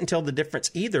difference. You couldn't tell the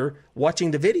difference either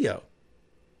watching the video.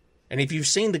 And if you've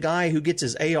seen the guy who gets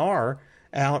his AR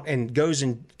out and goes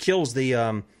and kills the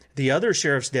other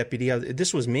sheriff's deputy,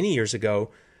 this was many years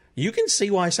ago, you can see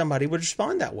why somebody would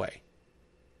respond that way.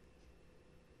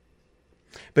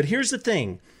 But here's the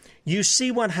thing. You see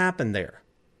what happened there.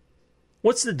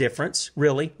 What's the difference,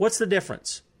 really? What's the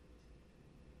difference?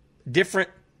 Different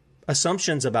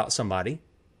assumptions about somebody.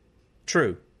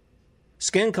 True.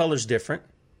 Skin color's different.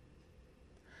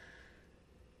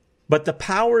 But the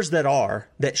powers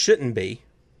that shouldn't be,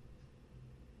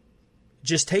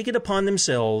 just take it upon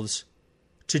themselves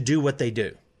to do what they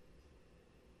do.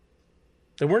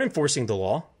 They weren't enforcing the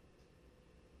law.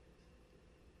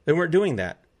 They weren't doing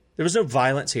that. There was no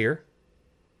violence here.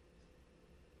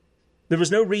 There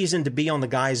was no reason to be on the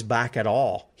guy's back at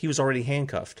all. He was already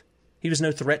handcuffed. He was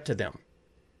no threat to them.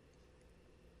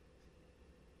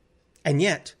 And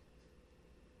yet,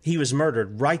 he was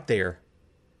murdered right there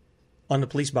on the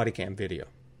police body cam video.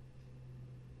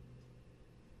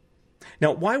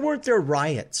 Now, why weren't there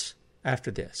riots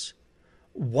after this?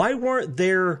 Why weren't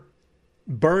there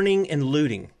burning and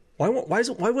looting? Why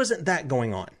wasn't that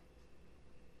going on?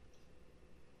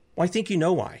 Well, I think you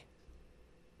know why.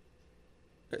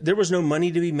 There was no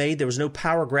money to be made. There was no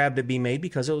power grab to be made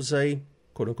because it was a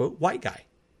quote-unquote white guy.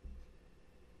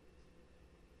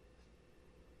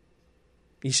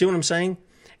 You see what I'm saying?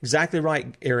 Exactly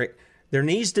right, Eric. There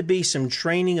needs to be some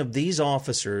training of these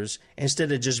officers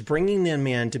instead of just bringing them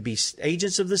in to be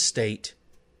agents of the state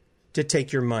to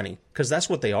take your money, because that's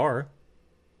what they are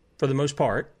for the most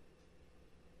part.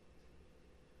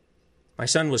 My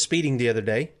son was speeding the other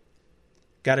day.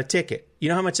 Got a ticket. You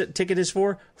know how much that ticket is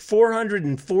for?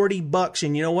 $440.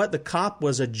 And you know what? The cop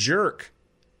was a jerk.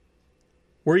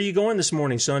 Where are you going this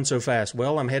morning, son, so fast?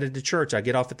 Well, I'm headed to church. I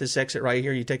get off at this exit right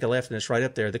here. You take a left and it's right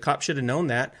up there. The cop should have known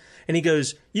that. And he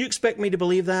goes, you expect me to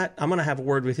believe that? I'm going to have a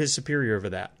word with his superior over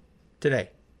that today.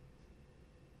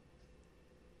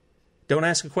 Don't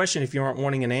ask a question if you aren't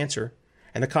wanting an answer.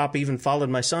 And the cop even followed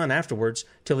my son afterwards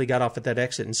till he got off at that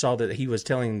exit and saw that he was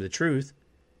telling him the truth.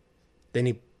 Then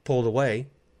he pulled away.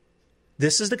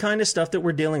 This is the kind of stuff that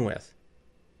we're dealing with.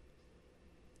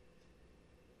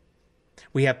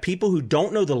 We have people who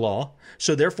don't know the law,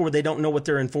 so therefore they don't know what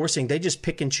they're enforcing. They just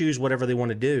pick and choose whatever they want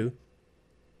to do.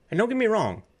 And don't get me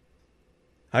wrong.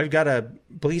 I've got a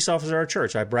police officer at our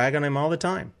church. I brag on him all the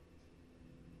time.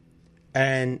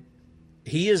 And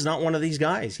he is not one of these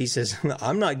guys. He says,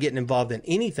 I'm not getting involved in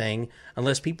anything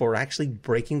unless people are actually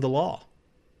breaking the law.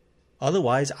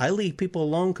 Otherwise, I leave people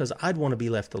alone because I'd want to be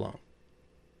left alone.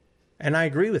 And I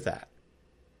agree with that.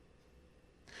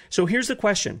 So here's the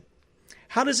question.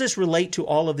 How does this relate to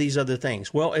all of these other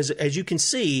things? Well, as you can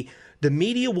see, the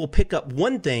media will pick up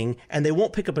one thing and they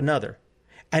won't pick up another.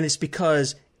 And it's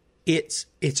because it's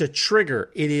a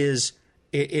trigger. It is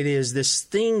this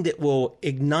thing that will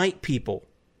ignite people.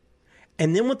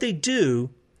 And then what they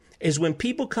do is when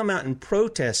people come out and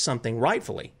protest something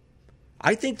rightfully,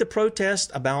 I think the protest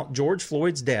about George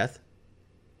Floyd's death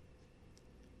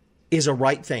is a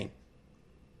right thing.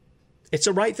 It's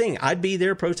a right thing. I'd be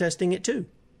there protesting it too.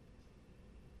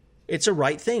 It's a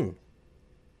right thing.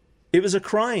 It was a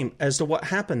crime as to what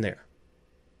happened there.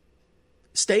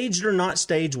 Staged or not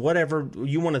staged, whatever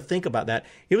you want to think about that,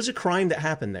 it was a crime that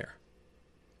happened there.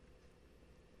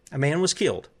 A man was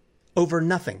killed over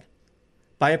nothing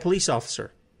by a police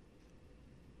officer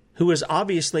who was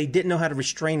obviously didn't know how to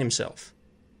restrain himself.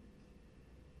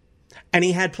 And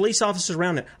he had police officers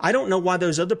around him. I don't know why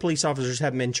those other police officers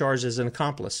haven't been charged as an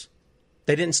accomplice.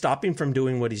 They didn't stop him from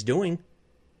doing what he's doing.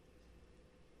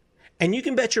 And you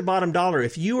can bet your bottom dollar,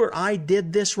 if you or I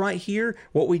did this right here,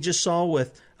 what we just saw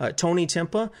with Tony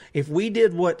Timpa, if we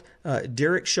did what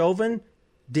Derek Chauvin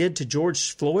did to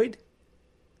George Floyd,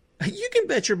 you can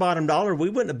bet your bottom dollar we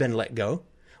wouldn't have been let go.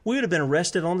 We would have been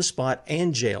arrested on the spot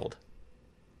and jailed.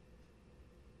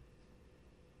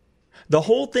 The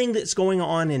whole thing that's going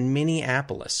on in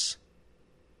Minneapolis.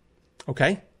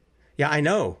 Okay? Yeah, I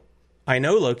know,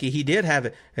 Loki. He did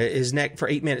have his neck for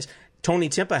 8 minutes. Tony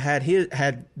Timpa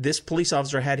had this police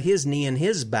officer had his knee in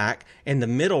his back in the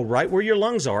middle, right where your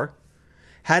lungs are,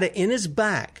 had it in his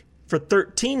back for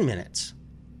 13 minutes,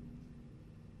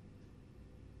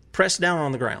 pressed down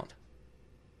on the ground.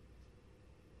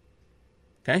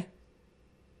 Okay?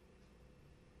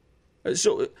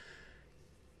 So,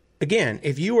 again,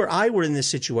 if you or I were in this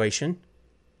situation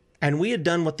and we had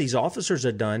done what these officers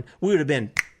had done, we would have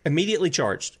been immediately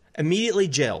charged, immediately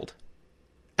jailed,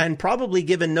 and probably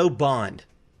given no bond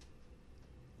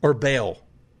or bail.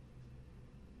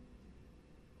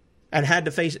 And had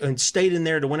to face and stayed in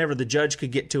there to whenever the judge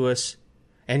could get to us,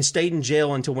 and stayed in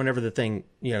jail until whenever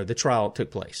the trial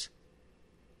took place.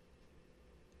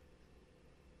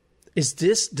 Does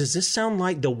this sound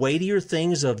like the weightier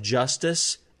things of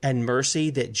justice and mercy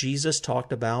that Jesus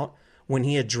talked about when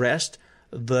he addressed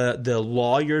the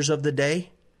lawyers of the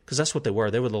day? Because that's what they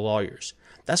were. They were the lawyers.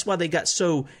 That's why they got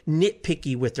so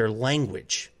nitpicky with their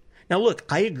language. Now, look,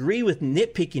 I agree with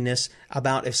nitpickiness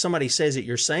about if somebody says that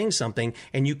you're saying something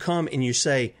and you come and you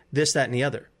say this, that, and the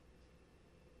other.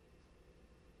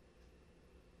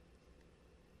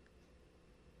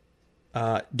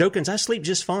 Dokins, I sleep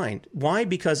just fine. Why?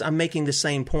 Because I'm making the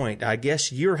same point. I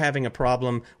guess you're having a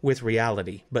problem with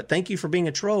reality. But thank you for being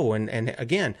a troll. And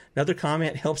again, another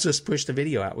comment helps us push the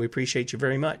video out. We appreciate you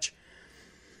very much.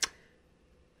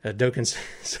 Dokins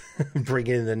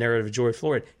bringing in the narrative of George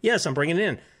Floyd. Yes, I'm bringing it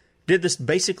in. Did this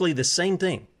basically the same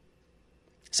thing.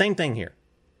 Same thing here.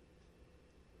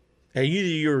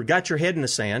 You got your head in the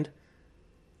sand,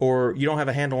 or you don't have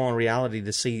a handle on reality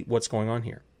to see what's going on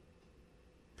here.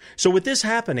 So with this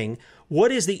happening,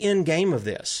 what is the end game of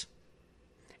this?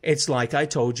 It's like I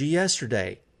told you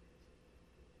yesterday.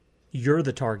 You're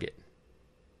the target.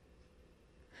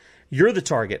 You're the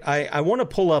target. I want to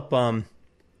pull up an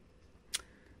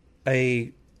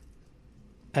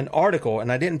article,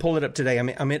 and I didn't pull it up today.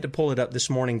 I meant to pull it up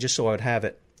this morning just so I would have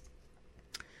it.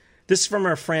 This is from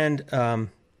our friend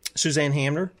Suzanne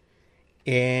Hamner,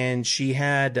 and she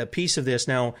had a piece of this.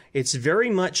 Now, it's very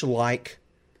much like,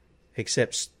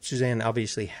 except Suzanne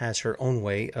obviously has her own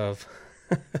way of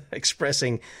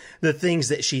expressing the things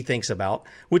that she thinks about,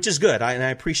 which is good. And I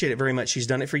appreciate it very much. She's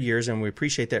done it for years, and we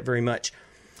appreciate that very much.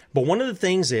 But one of the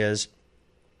things is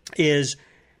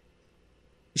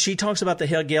she talks about the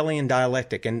Hegelian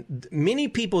dialectic, and many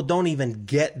people don't even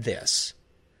get this.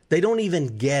 They don't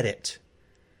even get it.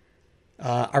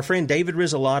 Our friend David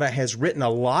Rizalata has written a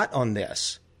lot on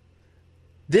this.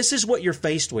 This is what you're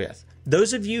faced with.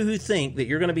 Those of you who think that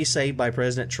you're going to be saved by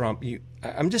President Trump,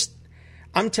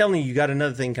 I'm telling you, you got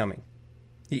another thing coming.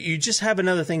 You just have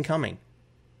another thing coming.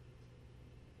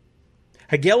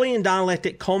 Hegelian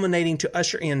dialectic culminating to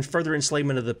usher in further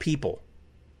enslavement of the people.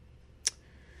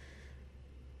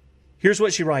 Here's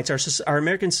what she writes. Our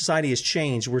American society has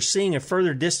changed. We're seeing a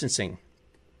further distancing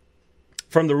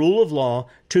from the rule of law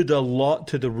to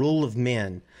the rule of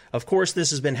men. Of course,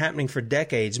 this has been happening for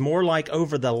decades, more like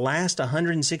over the last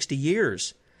 160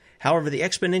 years. However, the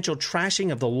exponential trashing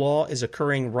of the law is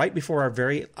occurring right before our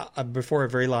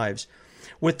very lives.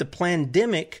 With the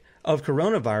pandemic of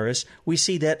coronavirus, we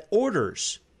see that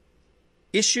orders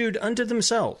issued unto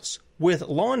themselves, with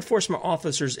law enforcement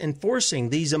officers enforcing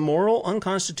these immoral,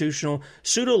 unconstitutional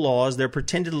pseudo-laws, their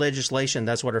pretended legislation,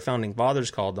 that's what our founding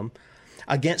fathers called them,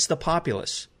 against the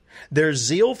populace. Their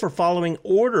zeal for following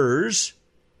orders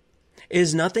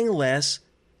is nothing less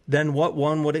than what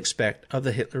one would expect of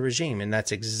the Hitler regime. And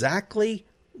that's exactly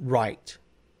right.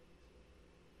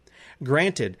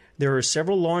 Granted, there are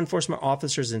several law enforcement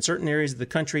officers in certain areas of the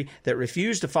country that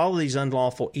refuse to follow these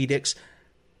unlawful edicts,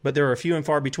 but there are few and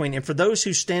far between. And for those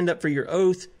who stand up for your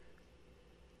oath,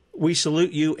 we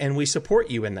salute you and we support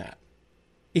you in that.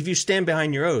 If you stand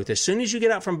behind your oath, as soon as you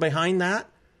get out from behind that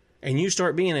and you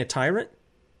start being a tyrant,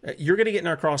 you're going to get in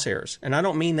our crosshairs. And I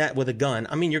don't mean that with a gun.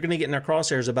 I mean, you're going to get in our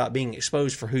crosshairs about being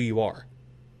exposed for who you are.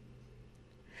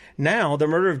 Now, the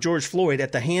murder of George Floyd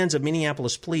at the hands of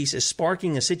Minneapolis police is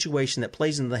sparking a situation that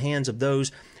plays into the hands of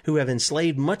those who have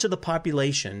enslaved much of the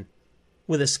population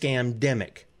with a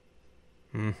scamdemic.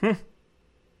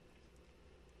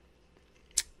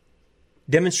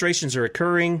 Demonstrations are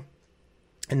occurring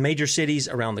in major cities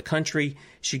around the country.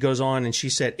 She goes on and she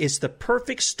said, it's the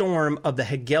perfect storm of the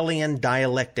Hegelian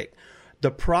dialectic.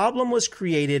 The problem was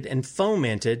created and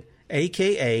fomented,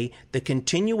 a.k.a. the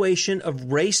continuation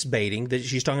of race baiting. That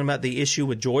she's talking about the issue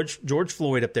with George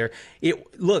Floyd up there.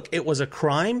 It was a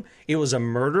crime. It was a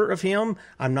murder of him.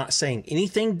 I'm not saying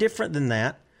anything different than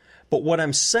that. But what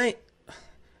I'm saying,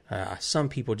 some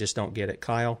people just don't get it.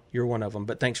 Kyle, you're one of them,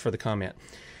 but thanks for the comment.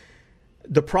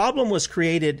 The problem was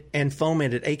created and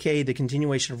fomented, a.k.a. the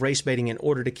continuation of race baiting, in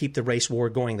order to keep the race war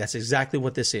going. That's exactly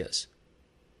what this is.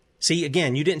 See,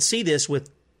 again, you didn't see this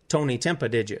with Tony Tempa,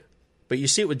 did you? But you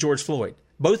see it with George Floyd.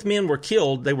 Both men were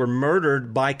killed. They were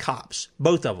murdered by cops,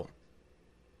 both of them,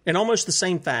 in almost the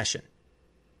same fashion.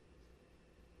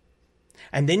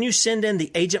 And then you send in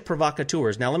the agent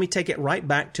provocateurs. Now, let me take it right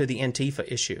back to the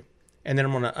Antifa issue. And then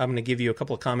I'm gonna give you a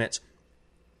couple of comments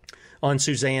on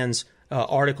Suzanne's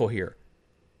article here.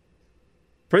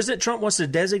 President Trump wants to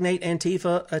designate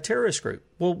Antifa a terrorist group.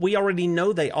 Well, we already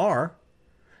know they are.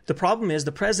 The problem is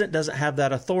the president doesn't have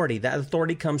that authority. That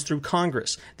authority comes through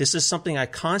Congress. This is something I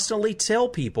constantly tell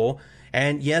people.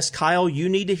 And yes, Kyle, you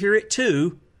need to hear it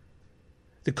too.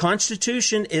 The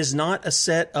Constitution is not a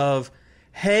set of,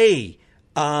 hey,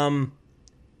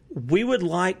 we would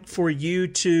like for you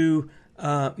to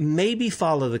maybe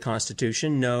follow the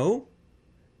Constitution. No.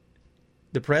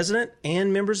 The president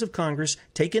and members of Congress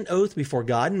take an oath before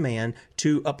God and man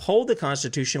to uphold the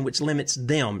Constitution, which limits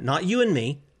them, not you and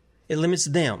me. It limits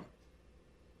them.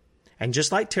 And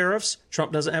just like tariffs,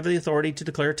 Trump doesn't have the authority to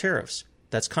declare tariffs.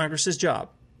 That's Congress's job.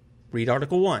 Read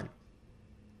Article 1.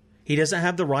 He doesn't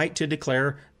have the right to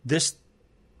declare this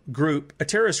group a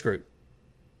terrorist group.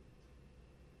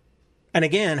 And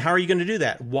again, how are you going to do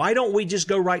that? Why don't we just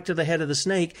go right to the head of the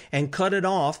snake and cut it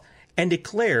off and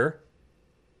declare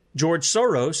George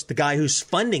Soros, the guy who's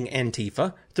funding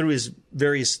Antifa through his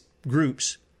various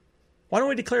groups, why don't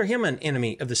we declare him an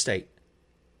enemy of the state?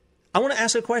 I want to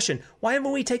ask a question. Why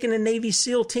haven't we taken a Navy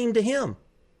SEAL team to him?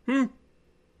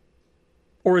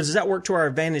 Or does that work to our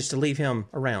advantage to leave him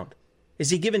around? Is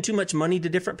he giving too much money to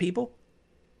different people?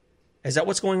 Is that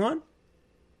what's going on?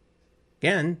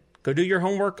 Again, go do your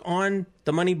homework on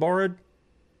the money borrowed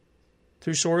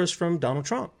through Soros from Donald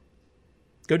Trump.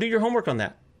 Go do your homework on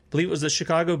that. I believe it was the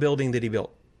Chicago building that he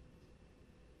built.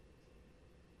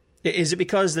 Is it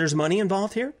because there's money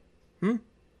involved here? I'm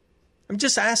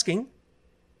just asking.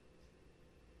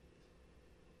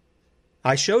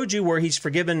 I showed you where he's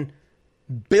forgiven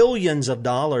billions of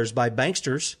dollars by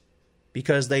banksters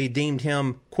because they deemed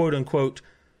him, quote unquote,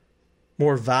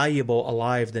 more valuable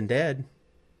alive than dead.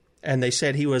 And they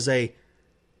said he was a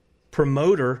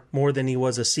promoter more than he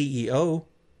was a CEO.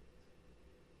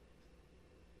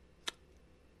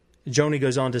 Joni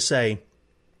goes on to say,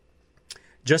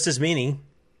 just as many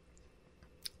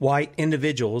white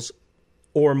individuals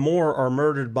or more are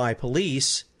murdered by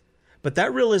police, but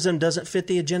that realism doesn't fit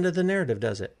the agenda of the narrative,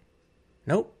 does it?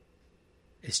 Nope.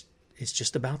 It's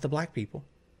just about the black people.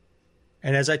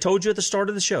 And as I told you at the start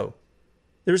of the show,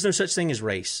 there's no such thing as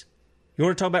race. You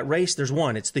want to talk about race? There's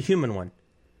one. It's the human one.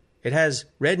 It has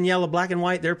red and yellow, black and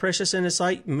white. They're precious in His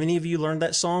sight. Many of you learned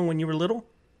that song when you were little.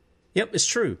 Yep, it's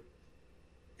true.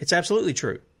 It's absolutely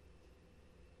true.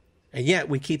 And yet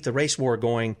we keep the race war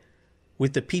going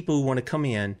with the people who want to come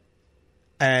in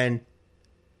and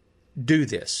do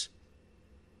this.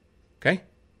 Okay?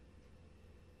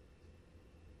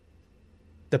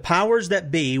 The powers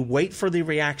that be wait for the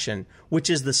reaction, which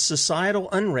is the societal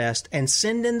unrest, and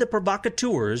send in the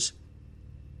provocateurs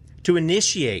to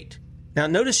initiate. Now,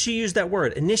 notice she used that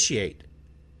word, initiate.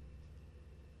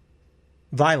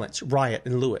 Violence, riot,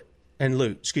 and loot.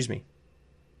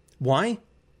 Why?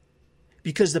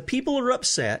 Because the people are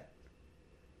upset,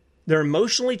 they're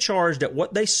emotionally charged at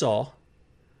what they saw,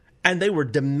 and they were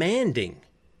demanding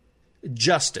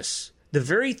justice, the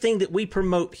very thing that we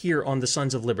promote here on the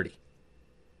Sons of Liberty.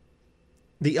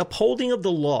 The upholding of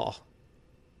the law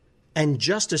and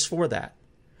justice for that.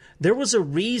 There was a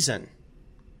reason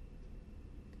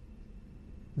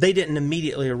they didn't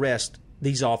immediately arrest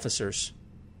these officers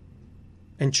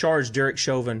and charge Derek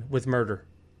Chauvin with murder.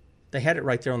 They had it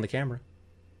right there on the camera.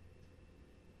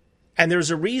 And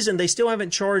there's a reason they still haven't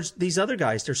charged these other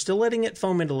guys. They're still letting it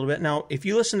foment a little bit. Now, if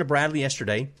you listen to Bradley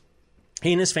yesterday,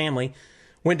 he and his family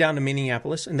went down to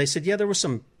Minneapolis, and they said, yeah, there were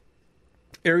some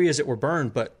areas that were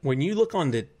burned, but when you look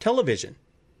on the television,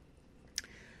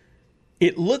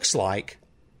 it looks like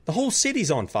the whole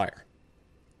city's on fire.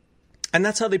 And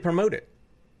that's how they promote it.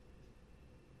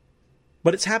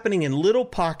 But it's happening in little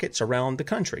pockets around the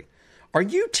country. Are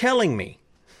you telling me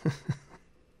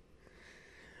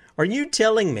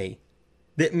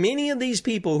that many of these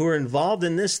people who are involved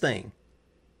in this thing,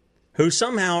 who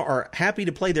somehow are happy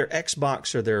to play their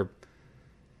Xbox or their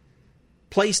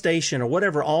PlayStation or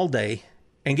whatever all day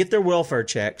and get their welfare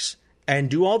checks and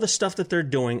do all the stuff that they're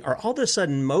doing, are all of a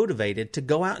sudden motivated to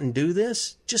go out and do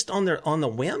this just on the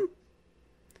whim?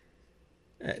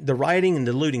 The rioting and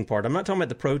the looting part. I'm not talking about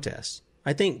the protests.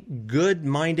 I think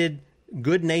good-minded,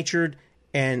 good-natured,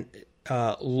 and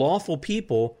lawful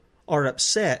people are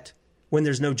upset when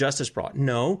there's no justice brought.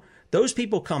 No, Those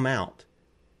people come out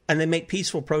and they make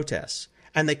peaceful protests.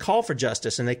 And they call for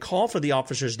justice, and they call for the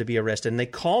officers to be arrested, and they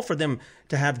call for them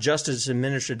to have justice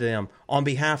administered to them on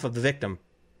behalf of the victim.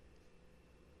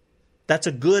 That's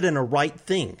a good and a right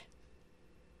thing.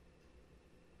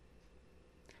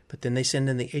 But then they send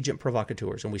in the agent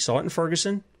provocateurs, and we saw it in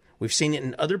Ferguson. We've seen it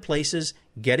in other places,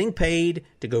 getting paid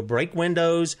to go break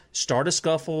windows, start a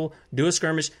scuffle, do a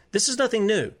skirmish. This is nothing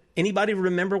new. Anybody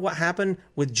remember what happened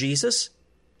with Jesus?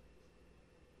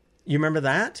 You remember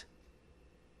that?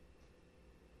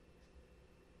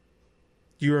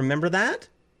 You remember that?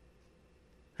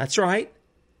 That's right.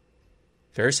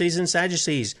 Pharisees and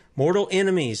Sadducees, mortal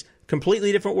enemies,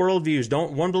 completely different worldviews.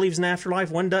 One believes in afterlife,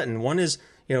 one doesn't. One is,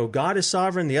 God is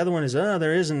sovereign. The other one is,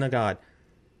 there isn't a God.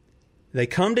 They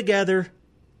come together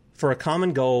for a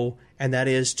common goal, and that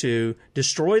is to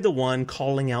destroy the one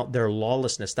calling out their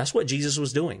lawlessness. That's what Jesus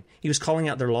was doing. He was calling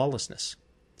out their lawlessness.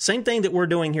 Same thing that we're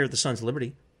doing here at the Sons of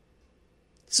Liberty.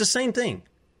 It's the same thing.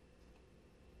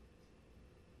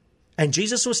 And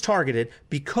Jesus was targeted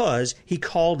because he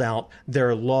called out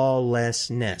their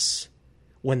lawlessness.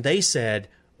 When they said,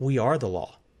 we are the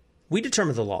law. We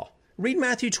determine the law. Read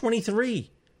Matthew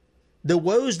 23. The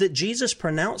woes that Jesus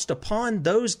pronounced upon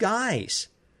those guys.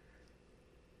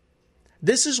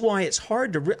 This is why it's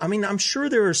hard to... I'm sure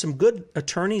there are some good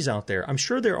attorneys out there. I'm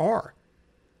sure there are.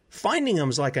 Finding them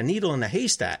is like a needle in a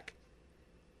haystack.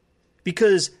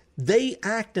 Because they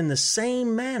act in the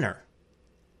same manner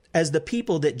as the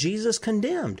people that Jesus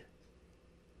condemned.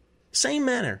 Same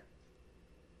manner.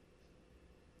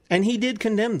 And he did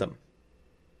condemn them.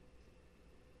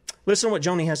 Listen to what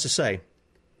Joni has to say.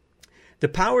 The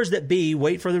powers that be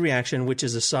wait for the reaction, which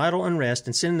is societal unrest,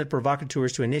 and send the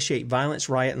provocateurs to initiate violence,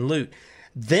 riot, and loot.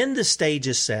 Then the stage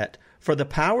is set for the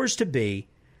powers to be,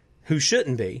 who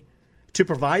shouldn't be, to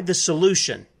provide the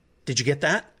solution. Did you get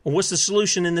that? Well, what's the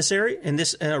solution in this area, in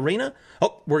this arena?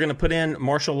 Oh, we're going to put in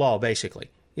martial law,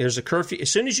 basically. There's a curfew.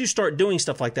 As soon as you start doing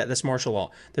stuff like that, that's martial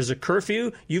law. There's a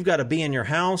curfew. You've got to be in your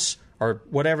house or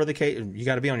whatever the case. You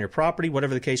got to be on your property,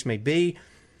 whatever the case may be.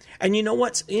 And you know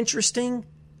what's interesting?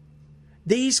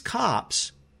 These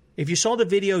cops, if you saw the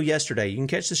video yesterday, you can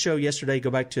catch the show yesterday. Go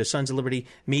back to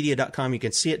sonsoflibertymedia.com. You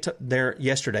can see it there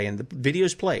yesterday, and the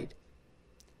video's played.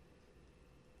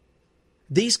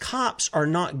 These cops are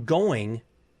not going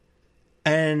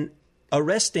and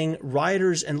arresting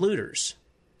rioters and looters.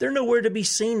 They're nowhere to be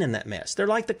seen in that mess. They're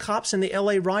like the cops in the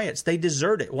LA riots. They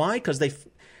desert it. Why? Because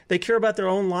they care about their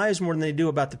own lives more than they do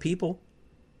about the people.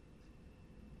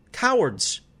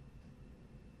 Cowards.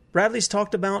 Bradley's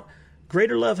talked about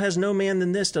greater love has no man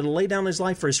than this, to lay down his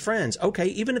life for his friends. Okay,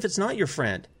 even if it's not your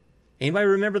friend. Anybody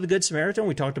remember the Good Samaritan?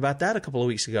 We talked about that a couple of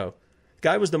weeks ago. The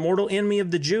guy was the mortal enemy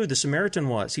of the Jew, the Samaritan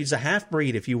was. He's a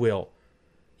half-breed, if you will.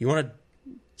 You want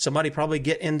somebody probably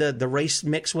get into the race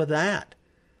mix with that.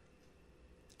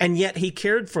 And yet he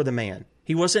cared for the man.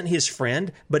 He wasn't his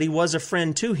friend, but he was a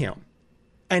friend to him.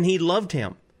 And he loved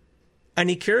him. And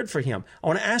he cared for him. I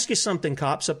want to ask you something,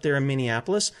 cops up there in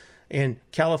Minneapolis, in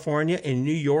California, in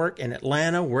New York, in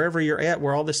Atlanta, wherever you're at,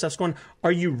 where all this stuff's going.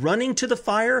 Are you running to the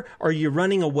fire, or are you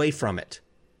running away from it?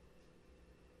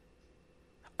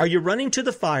 Are you running to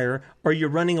the fire, or are you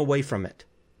running away from it?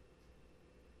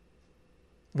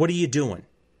 What are you doing?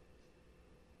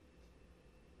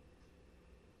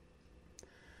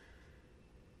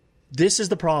 This is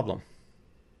the problem.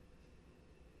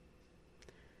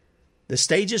 The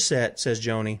stage is set, says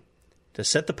Joni, to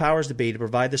set the powers to be to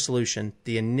provide the solution,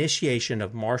 the initiation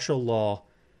of martial law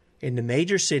in the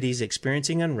major cities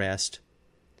experiencing unrest.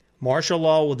 Martial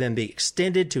law will then be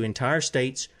extended to entire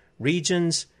states,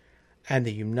 regions, and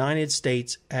the United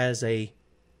States as a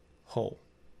whole.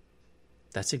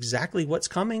 That's exactly what's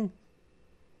coming.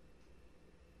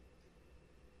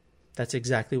 That's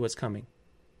exactly what's coming.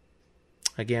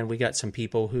 Again, we got some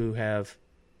people who have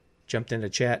jumped into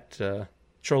chat,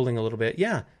 trolling a little bit.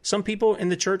 Yeah, some people in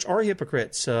the church are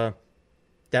hypocrites. Dabba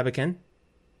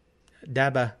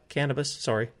Cannabis,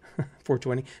 sorry,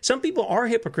 420. Some people are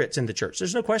hypocrites in the church.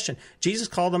 There's no question. Jesus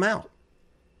called them out.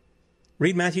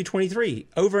 Read Matthew 23.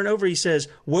 Over and over he says,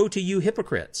 woe to you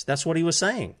hypocrites. That's what he was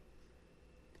saying.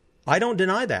 I don't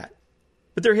deny that.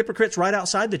 But there are hypocrites right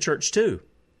outside the church too.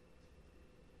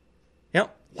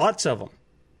 Yep, lots of them.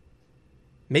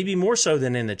 Maybe more so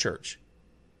than in the church.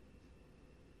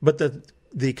 But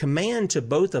the command to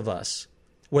both of us,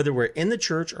 whether we're in the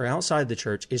church or outside the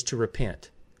church, is to repent.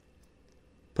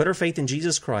 Put our faith in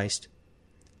Jesus Christ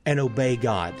and obey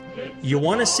God. You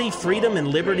want to see freedom and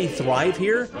liberty thrive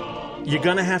here? You're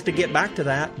going to have to get back to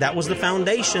that. That was the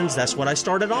foundations. That's what I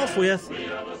started off with.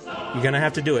 You're going to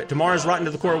have to do it. Tomorrow's Rotten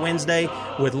to the Core Wednesday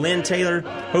with Lynn Taylor.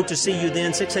 Hope to see you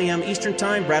then, 6 a.m. Eastern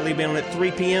Time. Bradley will be on at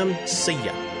 3 p.m. See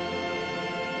ya.